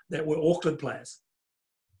games that were Auckland players.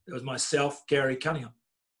 It was myself, Gary Cunningham,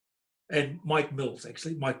 and Mike Mills.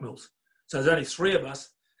 So there's only 3 of us,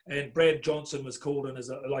 and Brad Johnson was called in as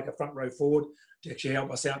a front row forward to actually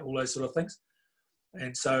help us out, all those sort of things.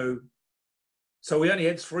 And so we only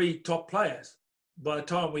had 3 top players. By the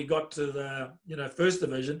time we got to the first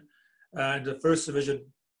division, and the first division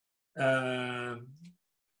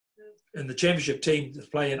in the championship team to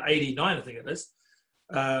play in 89, I think it is,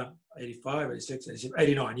 85, 86, 87,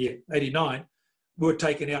 89, yeah, 89, we were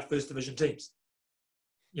taking out first division teams.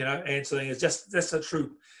 And so it's just, that's a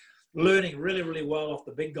true learning really, really well off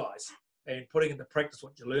the big guys and putting into practice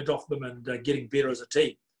what you learned off them and getting better as a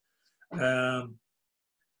team.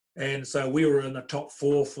 And so we were in the top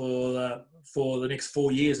 4 for the next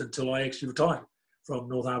 4 years until I actually retired from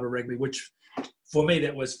North Harbour Rugby, which for me,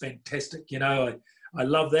 that was fantastic. I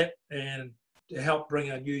love that. And to help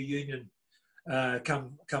bring a new union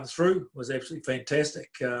come through was absolutely fantastic.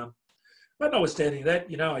 But notwithstanding that,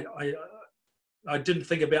 I didn't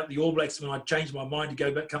think about the All Blacks when I changed my mind to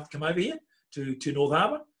go back, come over here to North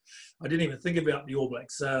Harbour. I didn't even think about the All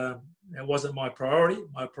Blacks. It wasn't my priority.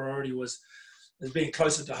 My priority was being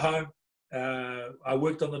closer to home. I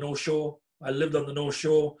worked on the North Shore. I lived on the North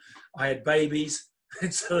Shore. I had babies.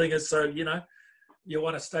 And so you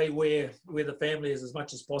want to stay where the family is as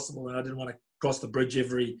much as possible. And I didn't want to cross the bridge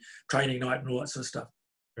every training night and all that sort of stuff.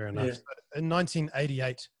 Fair enough. Yeah. In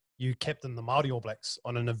 1988, you captained the Māori All Blacks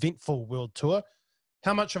on an eventful world tour.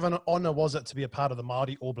 How much of an honour was it to be a part of the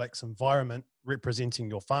Māori All Blacks environment, representing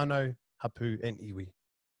your whānau, hapu, and iwi?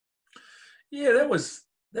 Yeah, that was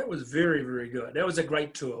very, very good. That was a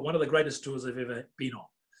great tour, one of the greatest tours I've ever been on.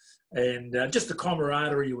 And just the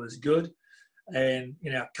camaraderie was good. And,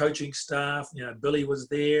 our coaching staff, Billy was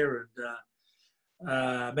there,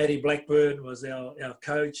 and Matty Blackburn was our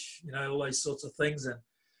coach, all those sorts of things. And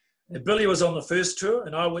Billy was on the first tour,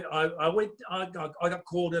 and I got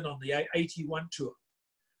called in on the 81 tour.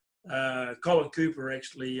 Colin Cooper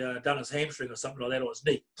actually done his hamstring or something like that, or his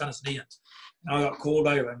knee, done his knee in. And I got called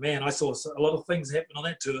over, and man, I saw a lot of things happen on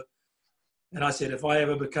that tour. And I said, if I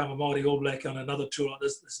ever become a Māori All Black on another tour like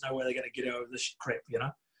this, there's no way they're going to get over this crap,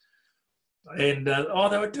 And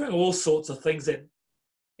they were doing all sorts of things that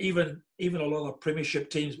even a lot of premiership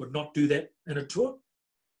teams would not do that in a tour.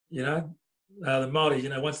 The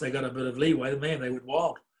Māori, once they got a bit of leeway, man, they went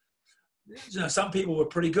wild. Some people were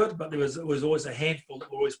pretty good, but it was always a handful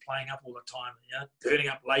that were always playing up all the time, turning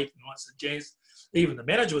up late and lots of jazz. Even the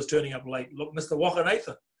manager was turning up late. Look, Mr. Waka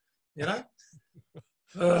Nathan,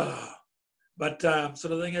 But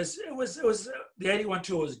sort of thing is, it was the 81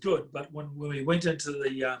 tour was good, but when we went into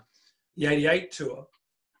the 88 tour,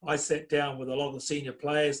 I sat down with a lot of the senior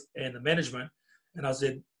players and the management, and I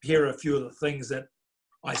said, here are a few of the things that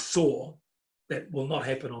I saw that will not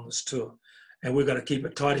happen on this tour, and we're going to keep a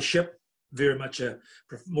tighter ship, very much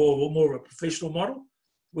more of a professional model.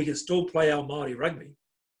 We can still play our Māori rugby,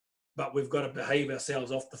 but we've got to behave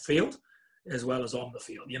ourselves off the field as well as on the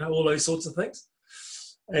field, all those sorts of things.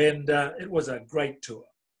 And it was a great tour,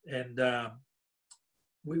 and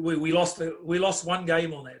we lost one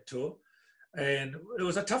game on that tour, and it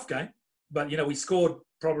was a tough game. But we scored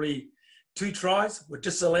probably 2 tries, were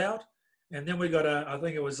disallowed, and then we got I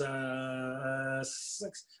think it was a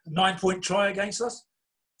 9-point try against us.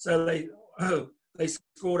 So they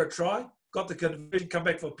scored a try, got the conversion, come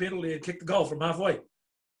back for a penalty, and kicked the goal from halfway.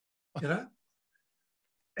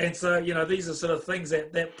 And so these are sort of things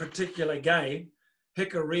that particular game.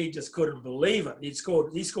 Hickory just couldn't believe it. He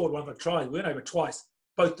scored one of the tries. We went over twice,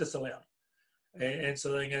 both disallowed. And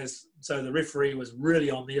so the referee was really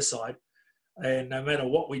on their side. And no matter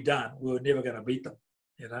what we done, we were never going to beat them,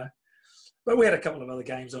 But we had a couple of other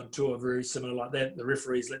games on tour very similar like that. The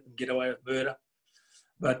referees let them get away with murder.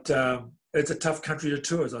 But it's a tough country to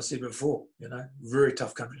tour, as I said before, very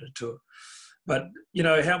tough country to tour. But,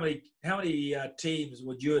 how many teams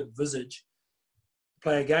would you envisage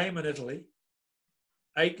play a game in Italy,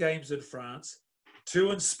 8 games in France,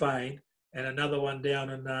 2 in Spain, and another one down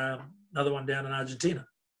in Argentina,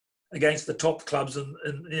 against the top clubs in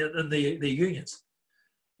the unions,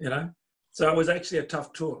 So it was actually a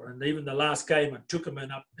tough tour, and even the last game at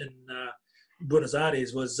Tucumán up in Buenos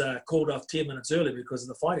Aires was called off 10 minutes early because of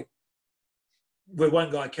the fighting, where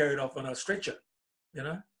one guy carried off on a stretcher,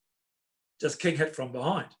 just king hit from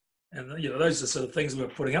behind, and those are sort of things we were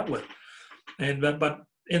putting up with, and but.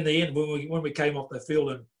 In the end, when we came off the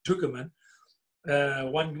field in Tucumán,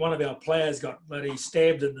 one of our players got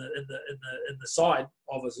stabbed in the side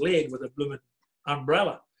of his leg with a blooming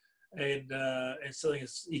umbrella, and so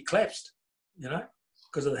he collapsed,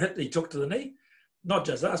 because of the hit he took to the knee. Not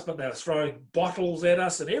just us, but they were throwing bottles at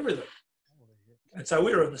us and everything. And so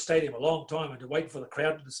we were in the stadium a long time and to wait for the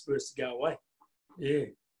crowd to disperse to go away. Yeah,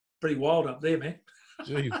 pretty wild up there, man.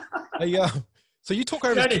 Gee. Hey, so you took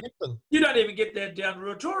over as captain. You don't even get that down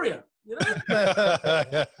Ruatoria,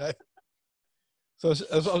 So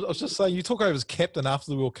I was just saying, you took over as captain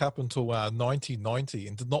after the World Cup until 1990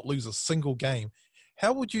 and did not lose a single game.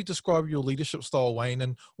 How would you describe your leadership style, Wayne,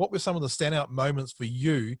 and what were some of the standout moments for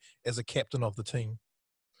you as a captain of the team?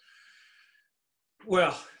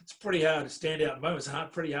 Well, it's pretty hard to stand out moments. It's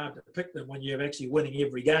pretty hard to pick them when you're actually winning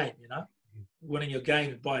every game, you know, winning your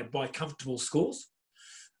game by comfortable scores.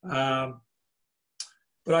 But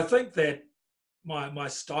I think that my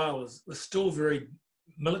style was still very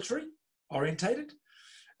military orientated.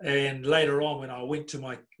 And later on, when I went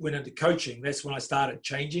into coaching, that's when I started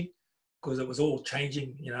changing, because it was all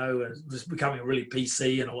changing, you know, and it was becoming really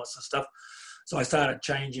PC and all that sort of stuff. So I started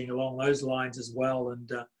changing along those lines as well.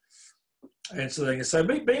 And so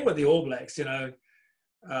being with the All Blacks, you know,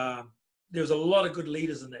 there was a lot of good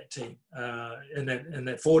leaders in that team, in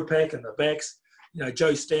that forward pack and the backs. You know,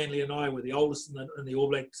 Joe Stanley and I were the oldest in the All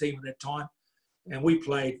Black team at that time, and we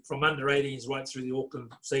played from under 18s right through the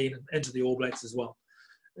Auckland scene and into the All Blacks as well.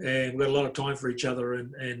 And we had a lot of time for each other,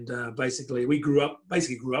 and basically we grew up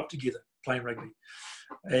together playing rugby.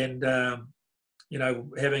 And you know,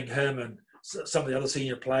 having him and some of the other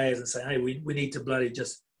senior players and saying, hey, we need to bloody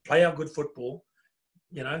just play our good football,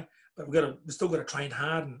 you know, but we've still got to train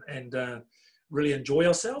hard and really enjoy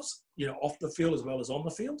ourselves, you know, off the field as well as on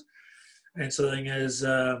the field. And so the thing is,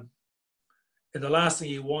 and the last thing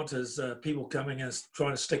you want is people coming and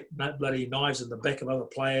trying to stick bloody knives in the back of other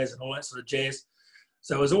players and all that sort of jazz.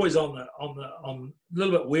 So I was always on a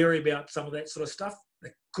little bit wary about some of that sort of stuff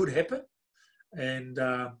that could happen. And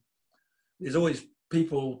there's always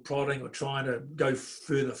people plotting or trying to go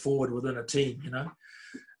further forward within a team, you know.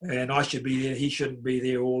 And I should be there, he shouldn't be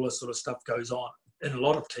there, all this sort of stuff goes on in a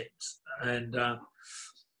lot of teams. And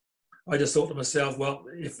I just thought to myself, well,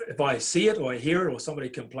 if I see it or I hear it or somebody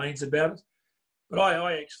complains about it, but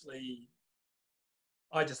I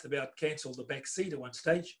just about cancelled the back seat at one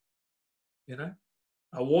stage, you know.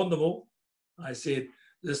 I warned them all. I said,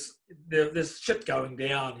 there's shit going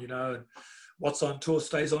down, you know, and what's on tour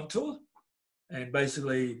stays on tour. And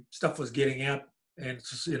basically stuff was getting out, and,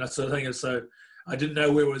 you know, sort of thing. So I didn't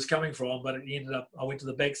know where it was coming from, but it ended up, I went to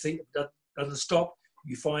the back seat. If it doesn't stop,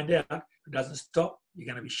 you find out. If it doesn't stop, you're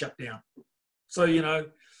going to be shut down. So, you know,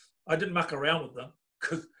 I didn't muck around with them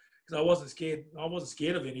because I wasn't scared. I wasn't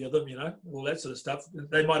scared of any of them, you know, all that sort of stuff.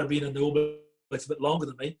 They might have been in the All Blacks a bit longer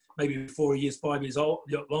than me, maybe 4 years, 5 years old,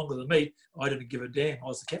 longer than me. I didn't give a damn. I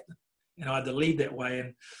was the captain, and I had to lead that way.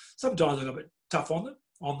 And sometimes I got a bit tough on them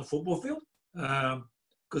on the football field.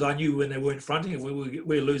 Because I knew when they weren't fronting, if we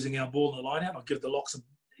were losing our ball in the line out, I'd give the locks some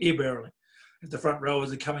air barreling. If the front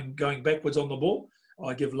rowers are going backwards on the ball,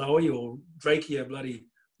 I'd give Lowy or Drakey a bloody,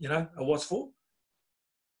 you know, a what's for.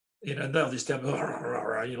 You know, and they'll just have, you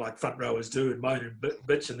know, like front rowers do, and moan and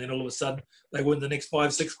bitch, and then all of a sudden they win the next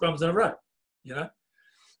 5-6 scrums in a row, you know.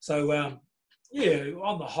 So, yeah,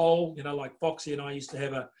 on the whole, you know, like Foxy and I used to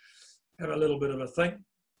have a little bit of a thing,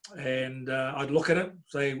 and I'd look at him,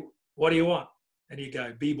 say, what do you want? And he'd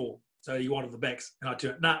go, B-ball. So he wanted the backs. And I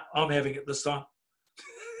turn, nah, I'm having it this time.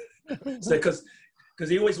 So because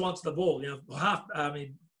he always wants the ball. You know,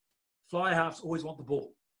 fly halves always want the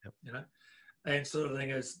ball, yep. You know. And sort of thing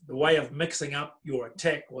is, the way of mixing up your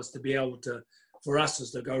attack was to be able to, for us,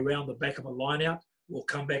 is to go around the back of a line out or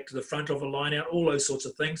come back to the front of a line out, all those sorts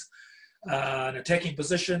of things. And attacking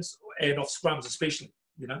positions and off scrums especially,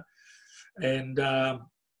 you know. And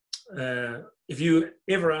if you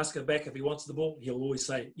ever ask him back if he wants the ball, he'll always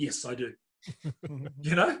say, yes, I do.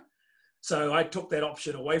 You know? So I took that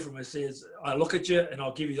option away from him. Says, I look at you and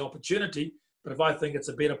I'll give you the opportunity, but if I think it's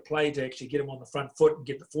a better play to actually get him on the front foot and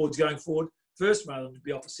get the forwards going forward first rather than to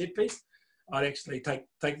be off a set piece, I'd actually take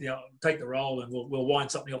the role, and we'll wind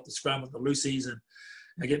something off the scrum with the loosies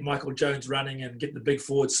and get Michael Jones running and get the big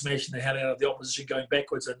forwards smashing the hell out of the opposition going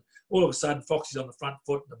backwards, and all of a sudden Foxy's on the front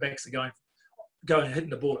foot and the backs are going and hitting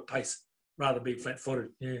the ball at pace rather than being flat-footed.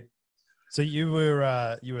 Yeah. So you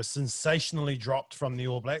were sensationally dropped from the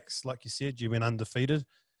All Blacks, like you said. You went undefeated,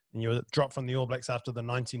 and you were dropped from the All Blacks after the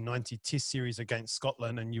 1990 Test series against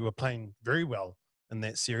Scotland, and you were playing very well in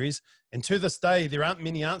that series. And to this day, there aren't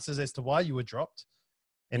many answers as to why you were dropped.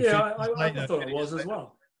 And yeah, I thought it was as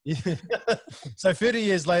well. Yeah. So 30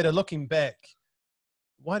 years later, looking back,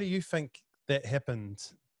 why do you think that happened?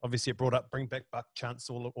 Obviously, it bring back Buck chants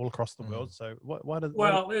all across the world. So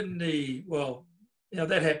you know,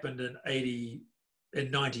 that happened in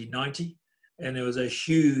 1990, and there was a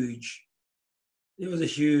huge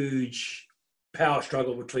power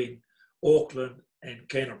struggle between Auckland and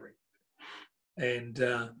Canterbury. And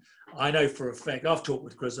I know for a fact, I've talked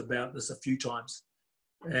with Chris about this a few times,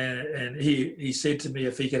 and he said to me,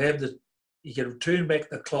 if he could turn back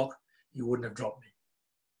the clock, he wouldn't have dropped me.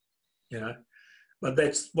 You know. but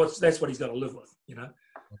that's what he's got to live with, you know.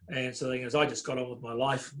 And so the thing is, I just got on with my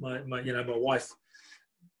life. My wife,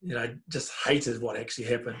 just hated what actually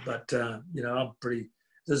happened. But I'm pretty.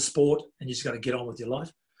 This is sport, and you just got to get on with your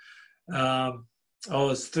life. I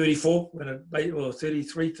was 34 when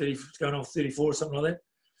 33, going on 34 or something like that.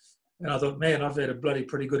 And I thought, man, I've had a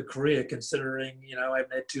pretty good career considering, I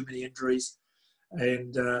haven't had too many injuries.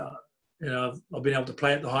 And, I've been able to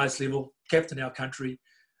play at the highest level, captain our country,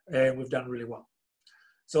 and we've done really well.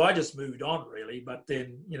 So I just moved on, really. But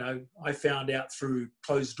then, I found out through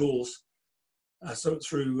closed doors,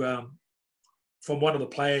 from one of the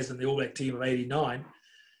players in the All Black team of 89,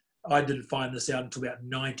 I didn't find this out until about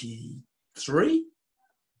 93,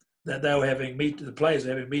 that they were the players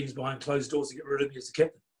were having meetings behind closed doors to get rid of me as the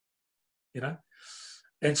captain,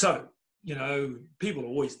 And so, people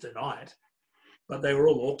always deny it, but they were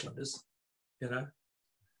all Aucklanders, And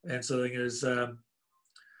so the thing is, so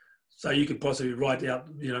you could possibly write out,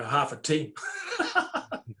 half a team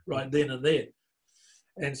right then and there.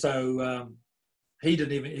 And so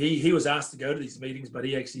he was asked to go to these meetings, but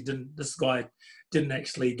he actually didn't. This guy didn't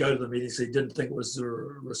actually go to the meetings. He didn't think it was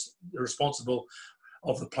irresponsible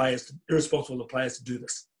of the players to do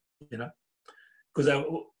this, because I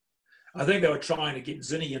think they were trying to get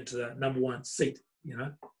Zinni into the number one seat,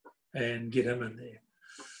 and get him in there.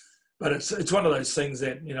 But it's one of those things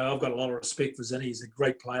that, I've got a lot of respect for Zinni. He's a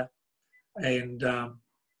great player. And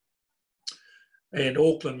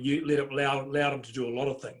Auckland allowed him to do a lot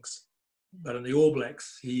of things. But in the All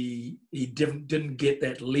Blacks, he didn't get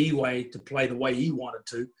that leeway to play the way he wanted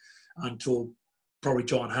to until probably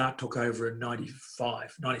John Hart took over in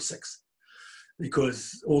 95, 96.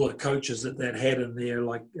 Because all the coaches that had in there,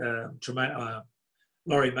 like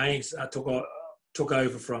Laurie Maines, took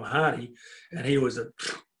over from Hardy, and he was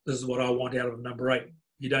this is what I want out of a number 8.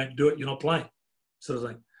 You don't do it, you're not playing, sort of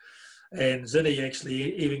thing. And Zinni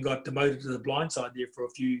actually even got demoted to the blind side there for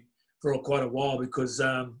quite a while because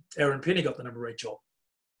Aaron Penny got the number 8 job.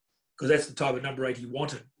 Because that's the type of number 8 he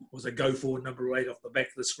wanted, was a go-forward number 8 off the back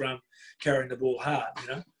of the scrum, carrying the ball hard,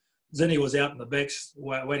 Zinni was out in the backs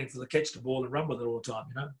waiting for the catch the ball and run with it all the time,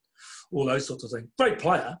 all those sorts of things. Great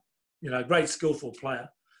player, great skillful player.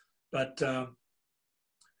 But so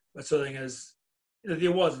the thing is,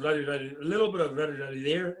 there was a little bit of ruddy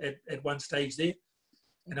there at one stage there.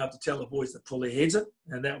 And I had to tell the boys to pull their heads in.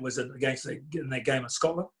 And that was in that game in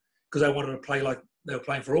Scotland, because they wanted to play like they were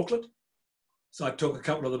playing for Auckland. So I took a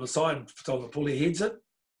couple of them aside and told them to pull their heads in,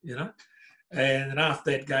 And then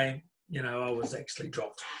after that game, I was actually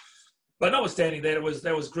dropped. But notwithstanding that,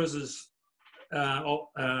 that was Grizz's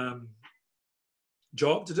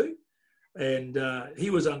job to do. And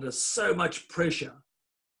he was under so much pressure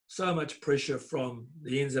from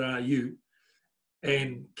the NZRU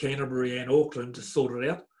and Canterbury and Auckland to sort it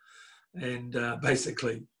out. And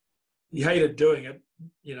basically, he hated doing it,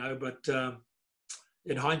 but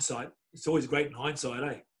in hindsight, it's always great in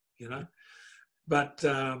hindsight, But,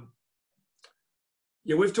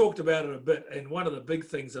 we've talked about it a bit. And one of the big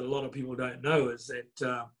things that a lot of people don't know is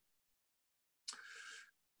that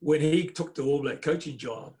when he took the All Black coaching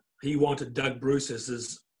job, he wanted Doug Bruce as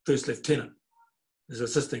his first lieutenant, as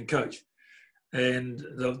assistant coach. And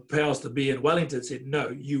the powers to be in Wellington said, no,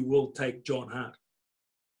 you will take John Hart.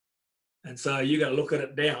 And so you got to look at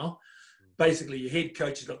it now. Basically, your head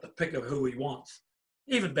coach has got the pick of who he wants.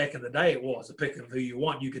 Even back in the day, it was a pick of who you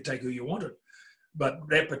want. You could take who you wanted. But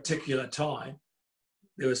that particular time,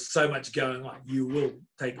 there was so much going on. You will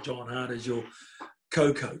take John Hart as your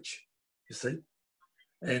co-coach, you see.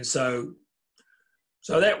 And so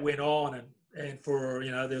that went on. And for,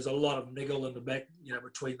 there's a lot of niggle in the back,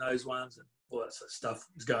 between those ones, and all that sort of stuff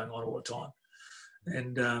is going on all the time.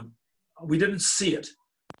 And we didn't see it,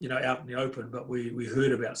 out in the open, but we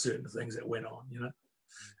heard about certain things that went on,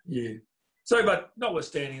 Yeah. So, but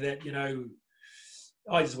notwithstanding that,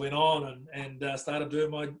 I just went on and started doing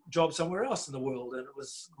my job somewhere else in the world. And it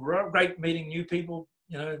was great meeting new people,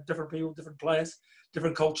 different people, different players,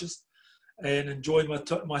 different cultures, and enjoyed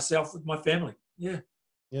myself with my family. Yeah.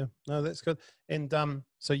 Yeah, no, that's good. And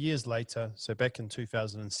so years later, so back in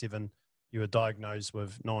 2007, you were diagnosed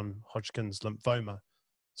with non-Hodgkin's lymphoma.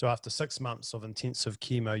 So after 6 months of intensive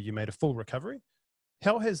chemo, you made a full recovery.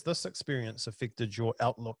 How has this experience affected your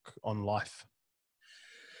outlook on life?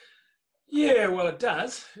 Yeah, well, it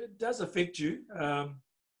does. It does affect you,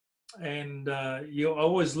 and you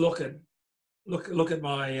always look at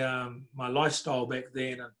my my lifestyle back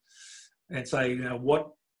then and say,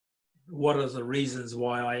 what are the reasons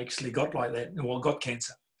why I actually got like that and got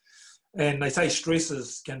cancer? And they say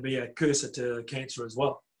stresses can be a cursor to cancer as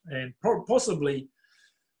well. And possibly,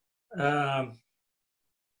 I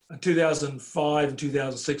in 2005 and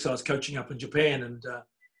 2006, I was coaching up in Japan,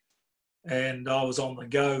 and I was on the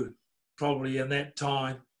go probably in that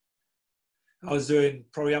time. I was doing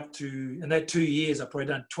probably up to, in that 2 years, I probably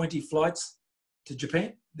done 20 flights to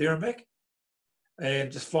Japan, there and back,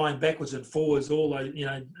 and just flying backwards and forwards, all 10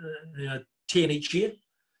 each year,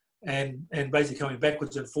 and basically coming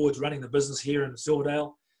backwards and forwards, running the business here in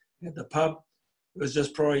Silverdale at the pub. It was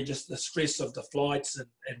just probably just the stress of the flights and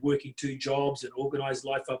working 2 jobs and organised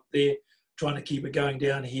life up there, trying to keep it going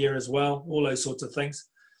down here as well, all those sorts of things.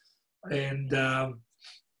 And it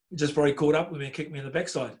just probably caught up with me and kicked me in the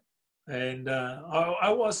backside. And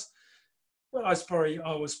I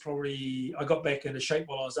got back into shape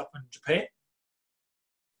while I was up in Japan.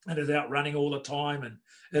 And I was out running all the time and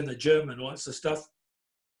in the gym and lots of stuff.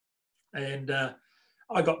 And I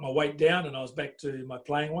got my weight down and I was back to my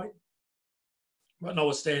playing weight. But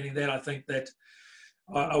notwithstanding that, I think that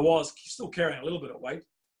I was still carrying a little bit of weight.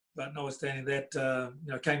 But notwithstanding that,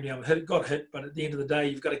 came down and got hit. But at the end of the day,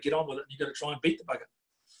 you've got to get on with it. And you've got to try and beat the bugger.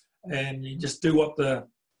 And you just do what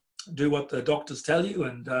the doctors tell you.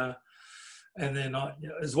 And then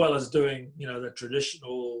as well as doing, the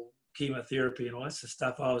traditional chemotherapy and all that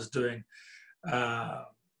stuff, I was doing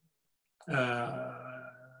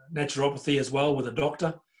naturopathy as well with a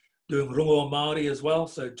doctor, doing rongoa Māori as well,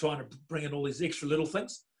 so trying to bring in all these extra little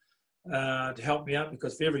things to help me out,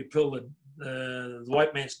 because for every pill that the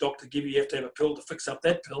white man's doctor give you, you have to have a pill to fix up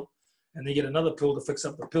that pill, and then you get another pill to fix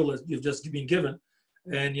up the pill that you've just been given,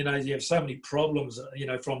 and you have so many problems,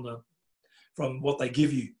 from what they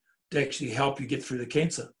give you to actually help you get through the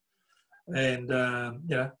cancer, and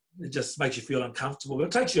it just makes you feel uncomfortable, but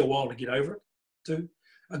it takes you a while to get over it too.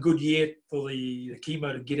 A good year for the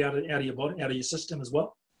chemo to get out of your body, out of your system as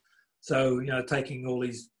well. So, taking all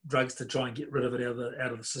these drugs to try and get rid of it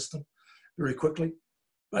out of the system very quickly.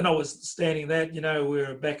 But notwithstanding that,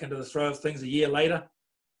 we're back into the throw of things a year later.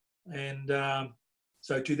 And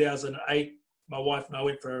so 2008, my wife and I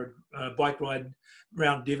went for a bike ride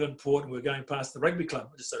around Devonport, and we were going past the rugby club.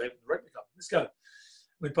 I just said, the rugby club, let's go.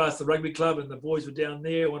 Went past the rugby club and the boys were down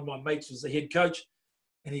there. One of my mates was the head coach.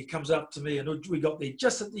 And he comes up to me, and we got there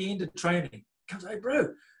just at the end of training. He comes, "Hey,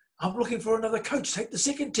 bro, I'm looking for another coach. Take the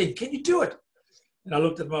second team. Can you do it?" And I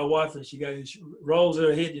looked at my wife, and she rolls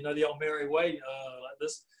her head, the old Mary way, like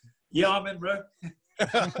this. "Yeah, I'm in, bro."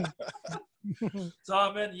 So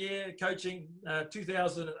I'm in, coaching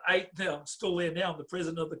 2008. Now I'm still there now. I'm the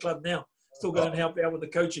president of the club now. Still going to help out with the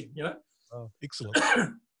coaching, Oh, excellent.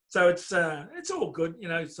 So it's all good,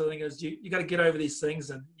 So the thing is, you got to get over these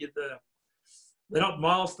things, and they're not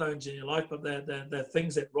milestones in your life, but they're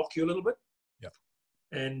things that rock you a little bit. Yeah.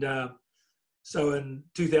 And so in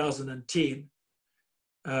 2010,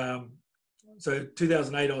 so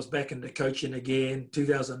 2008, I was back into coaching again.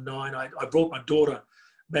 2009, I brought my daughter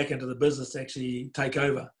back into the business to actually take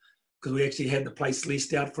over, because we actually had the place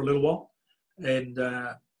leased out for a little while. And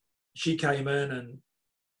she came in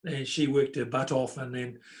and she worked her butt off,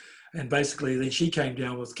 and basically then she came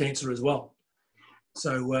down with cancer as well.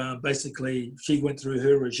 So basically, she went through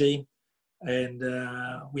her regime, and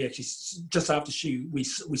we actually, just after we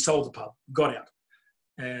sold the pub, got out,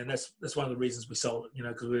 and that's one of the reasons we sold it.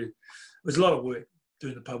 Because it was a lot of work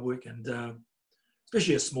doing the pub work, and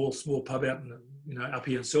especially a small pub out in up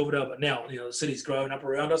here in Silverdale. But now the city's growing up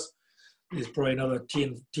around us. There's probably another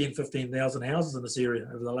 15,000 houses in this area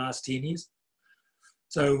over the last 10 years.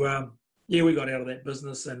 So we got out of that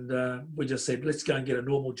business, and we just said, let's go and get a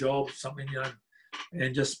normal job, something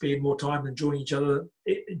and just spend more time enjoying each other,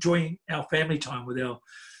 enjoying our family time with our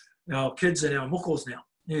kids and our mokos now.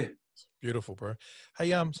 Yeah. Beautiful, bro.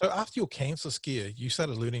 Hey, so after your cancer scare, you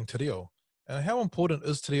started learning te reo. How important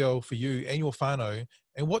is te reo for you and your whānau,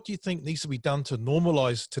 and what do you think needs to be done to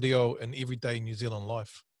normalise te reo in everyday New Zealand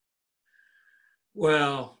life?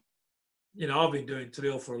 Well, I've been doing te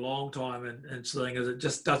reo for a long time, and so it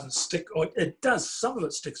just doesn't stick. It does, some of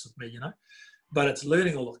it sticks with me, but it's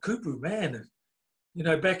learning all the kupu, man.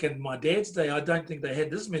 Back in my dad's day, I don't think they had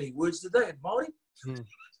this many words, did they, in Māori?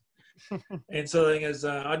 And so the thing is,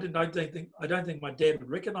 I don't think my dad would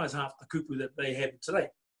recognise half the kupu that they have today.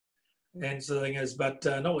 And so the thing is, but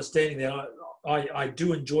notwithstanding that, I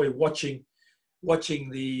do enjoy watching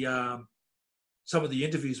the some of the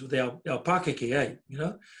interviews with our Pākeke,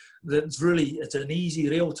 it's an easy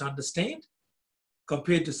reo to understand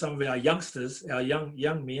compared to some of our youngsters, our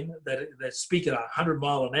young men that speak at 100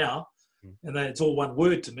 mile an hour. And then it's all one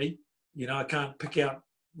word to me. I can't pick out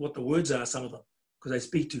what the words are, some of them, because they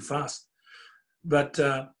speak too fast. But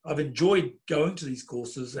I've enjoyed going to these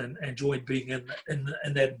courses and enjoyed being in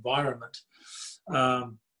that environment.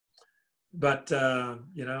 But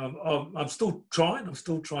you know, I'm still trying. I'm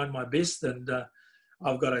still trying my best, and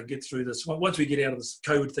I've got to get through this. Once we get out of this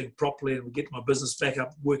COVID thing properly, and we get my business back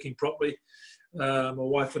up working properly, my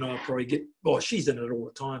wife and I will probably get. Well, she's in it all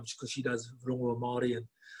the time because she does rongoa Māori, and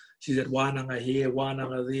she's at wānanga here,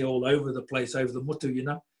 wānanga there, all over the place, over the mutu, you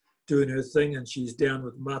know, doing her thing. And she's down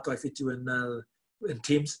with Mātai Whetū in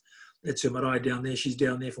Thames. That's her marae down there. She's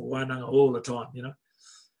down there for wānanga all the time, you know.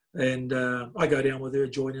 And I go down with her,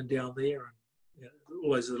 join in down there, and you know,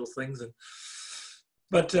 all those little things.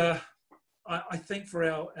 But I think for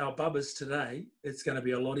our bubbers today, it's going to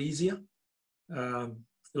be a lot easier.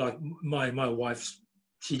 Like my wife,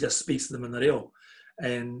 she just speaks to them in the reo.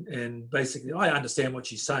 And basically, I understand what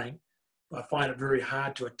she's saying, but I find it very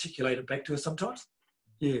hard to articulate it back to her sometimes.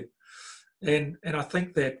 Yeah. And I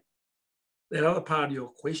think that other part of your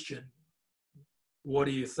question, what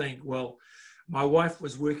do you think? Well, my wife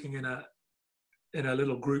was working in a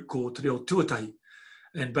little group called Te Reo Tuatahi.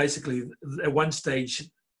 And basically, at one stage,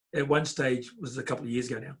 was a couple of years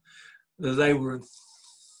ago now, they were in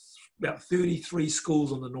about 33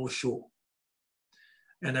 schools on the North Shore.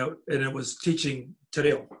 And it was teaching te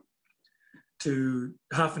reo to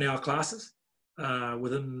half-an-hour classes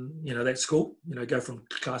within, you know, that school, you know, go from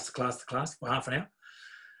class to class to class for half an hour.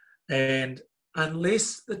 And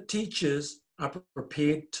unless the teachers are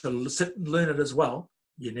prepared to sit and learn it as well,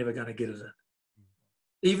 you're never going to get it in.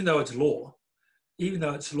 Even though it's law.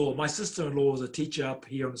 My sister-in-law was a teacher up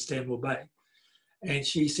here on Stanwell Bay. And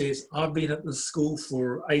she says, I've been at this school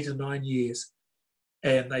for 8 or 9 years,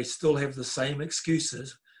 and they still have the same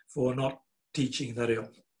excuses for not teaching the reo,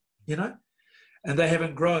 you know? And they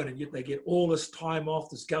haven't grown, and yet they get all this time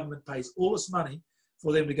off. This government pays all this money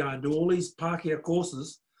for them to go and do all these Pākehā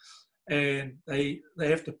courses, and they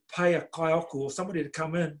have to pay a kaioko or somebody to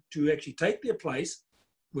come in to actually take their place,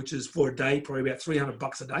 which is for a day, probably about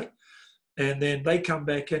 $300 a day. And then they come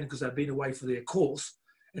back in because they've been away for their course,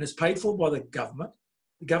 and it's paid for by the government.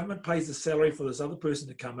 The government pays the salary for this other person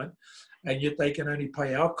to come in, and yet they can only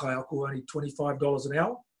pay our kaioko only $25 an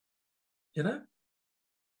hour, you know,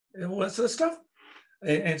 and all that sort of stuff.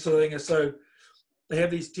 And so they have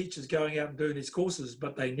these teachers going out and doing these courses,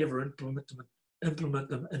 but they never implement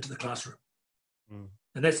them into the classroom. Mm.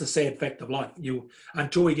 And that's the sad fact of life.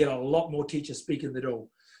 Until we get a lot more teachers speaking the reo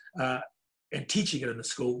and teaching it in the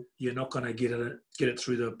school, you're not going to get it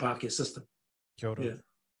through the Pākehā system. Kia ora. Yeah.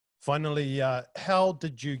 Finally, how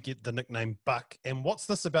did you get the nickname Buck? And what's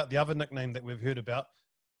this about the other nickname that we've heard about,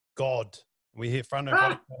 God? We hear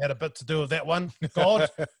Whanau had a bit to do with that one. God.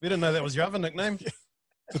 We didn't know that was your other nickname.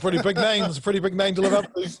 It's a pretty big name. It's a pretty big name to live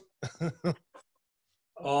up to.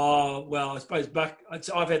 Oh, well, I suppose Buck,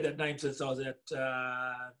 I've had that name since I was at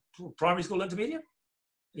primary school, intermediate.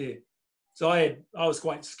 Yeah. So I was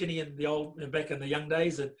quite skinny back in the young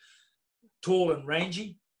days, and tall and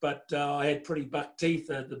rangy, but I had pretty buck teeth.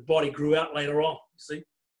 The body grew out later on, you see.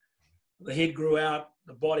 The head grew out,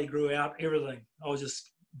 the body grew out, everything. I was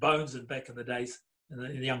just bones back in the days, in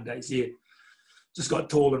the young days, yeah. Just got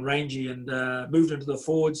tall and rangy and moved into the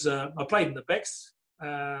forwards. I played in the backs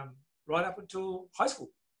right up until high school.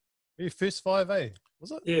 Were you first 5A,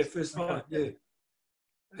 was it? Yeah, first 5, yeah.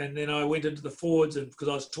 And then I went into the forwards, and because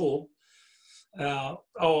I was tall, I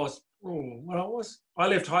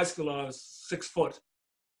left high school, I was 6 foot.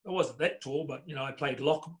 I wasn't that tall, but, you know, I played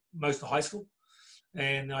lock most of high school.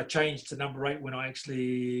 And I changed to number 8 when I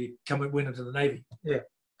actually went into the Navy. Yeah.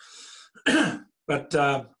 But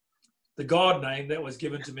the God name, that was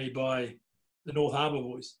given to me by the North Harbour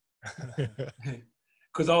boys.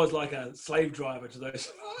 Because I was like a slave driver to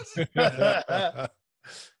those guys.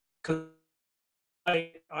 Because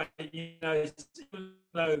you know, even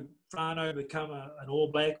though Whanau become an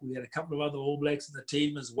All Black, we had a couple of other All Blacks in the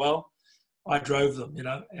team as well. I drove them, you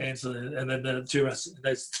know, and then the two of us,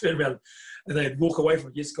 they turn around and they'd walk away from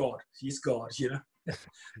it, yes, God, you know,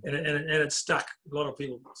 and it stuck. A lot of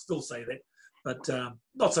people still say that, but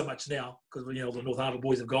not so much now because, you know, the North Harbour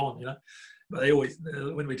boys have gone, you know, but they always,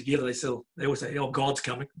 when we're together, they always say, oh, God's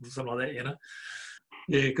coming, something like that, you know.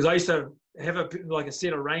 Yeah, because I used to have a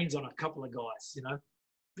set of reins on a couple of guys, you know,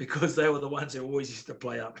 because they were the ones who always used to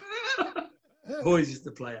play up. Always used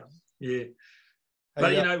to play up, yeah.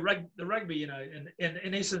 But, you know, the rugby, you know,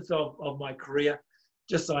 in essence of my career,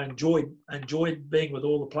 just I enjoyed being with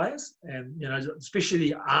all the players, and, you know,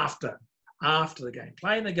 especially after the game.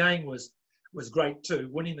 Playing the game was great too,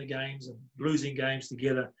 winning the games and losing games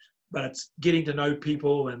together, but it's getting to know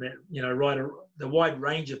people and that, you know, the wide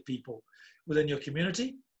range of people within your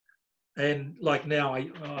community. And like now,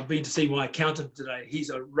 I've been to see my accountant today. He's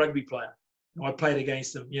a rugby player. I played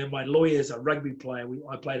against him. You know, my lawyer's a rugby player.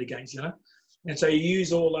 I played against, you know. And so you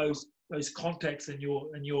use all those contacts in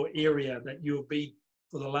your area that you've been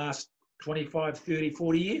for the last 25, 30,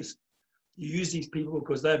 40 years. You use these people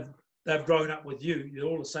because they've grown up with you. You're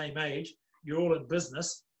all the same age. You're all in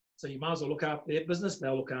business. So you might as well look after their business.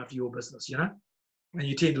 They'll look after your business, you know? And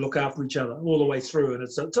you tend to look after each other all the way through. And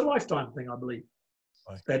it's a lifetime thing, I believe.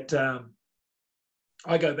 Right. That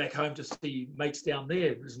I go back home to see mates down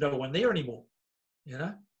there. There's no one there anymore, you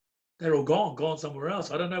know? They're all gone somewhere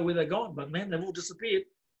else. I don't know where they're gone, but man, they've all disappeared.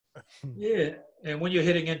 Yeah. And when you're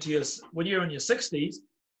heading into when you're in your 60s,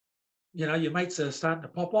 you know, your mates are starting to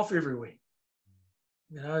pop off everywhere.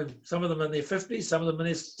 You know, some of them in their 50s, some of them in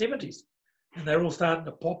their 70s, and they're all starting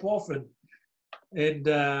to pop off. And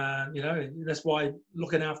you know, that's why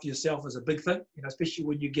looking after yourself is a big thing. You know, especially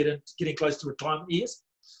when you getting close to retirement years.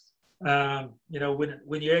 You know,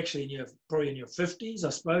 when you're actually probably in your 50s, I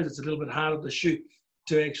suppose it's a little bit harder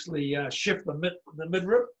to actually shift the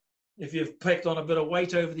midrib if you've packed on a bit of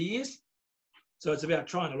weight over the years. So it's about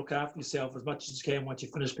trying to look after yourself as much as you can once you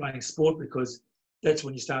finish playing sport, because that's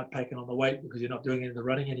when you start packing on the weight, because you're not doing any of the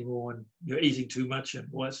running anymore and you're eating too much and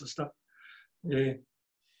all that sort of stuff. Yeah.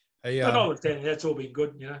 Hey, but notwithstanding, that's all been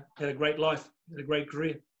good. You know, had a great life, had a great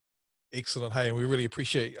career. Excellent. Hey, and we really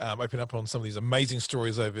appreciate opening up on some of these amazing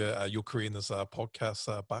stories over your career in this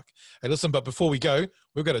podcast, Buck. Hey, listen, but before we go,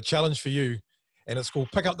 we've got a challenge for you, and it's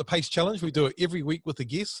called Pick Up the Pace Challenge. We do it every week with a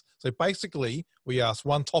guest. So basically, we ask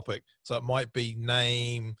one topic. So it might be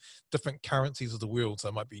name different currencies of the world. So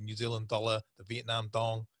it might be New Zealand dollar, the Vietnam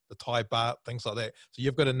dong, the Thai baht, things like that. So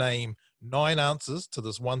you've got to name 9 answers to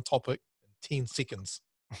this one topic in 10 seconds.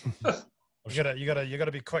 You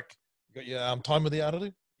gotta be quick. You got your timer there,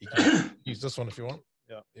 Aradu? You can use this one if you want.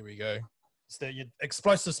 Yeah, there we go. It's the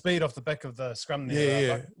explosive speed off the back of the scrum there.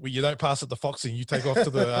 Yeah. Well, you don't pass it to Foxy. You take off to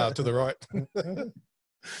the right.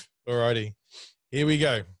 Alrighty, here we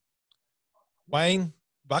go. Wayne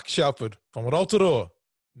Buck Shelford from Aotearoa.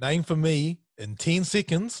 Name for me in 10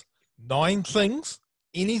 seconds 9 things,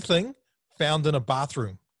 anything found in a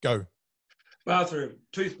bathroom. Go. Bathroom,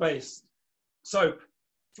 toothpaste, soap,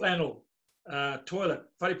 flannel, toilet,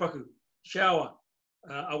 wharipaku, shower,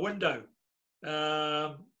 a window,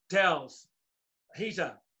 towels,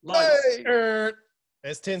 heater, lights. Hey!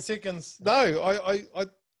 That's 10 seconds. No,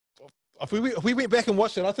 if we went back and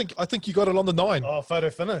watched it, I think you got it on the 9. Oh, photo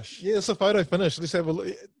finish. Yeah, it's a photo finish. Let's have a look.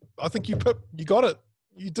 I think you got it.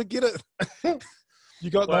 You did get it. You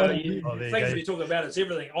got Well, that. things we talk about, it's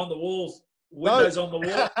everything on the walls, windows on the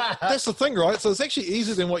wall. That's the thing, right? So it's actually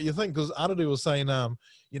easier than what you think, because Aradu was saying,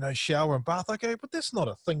 shower and bath. Okay, but that's not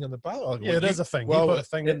a thing in the bath. Yeah, it is a thing. Well, you put a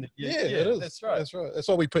thing in. Yeah, it is. That's right. That's right. That's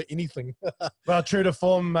why we put anything. Well, true to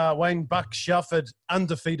form, Wayne Buck Shelford,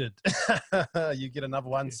 undefeated. You get another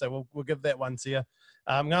one, so we'll give that one to you.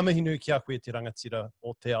 Ngā mihi nui ki a koe te rangatira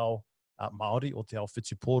o te ao Māori, o te ao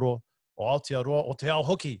Whitupōro, o Aotearoa, o te ao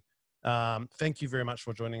Hoki. Thank you very much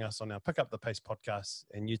for joining us on our Pick Up the Pace podcast,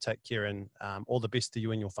 and you take care, and all the best to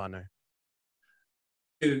you and your whānau.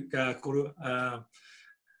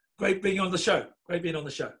 Great being on the show. And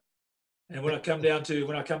when I come back to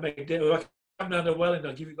Wellington,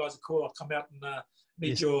 I'll give you guys a call. I'll come out and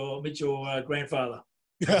meet your grandfather.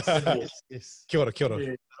 Yes. Kia ora. Yeah,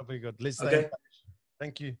 that'll be good. Let's okay.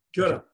 Thank you. Kia ora.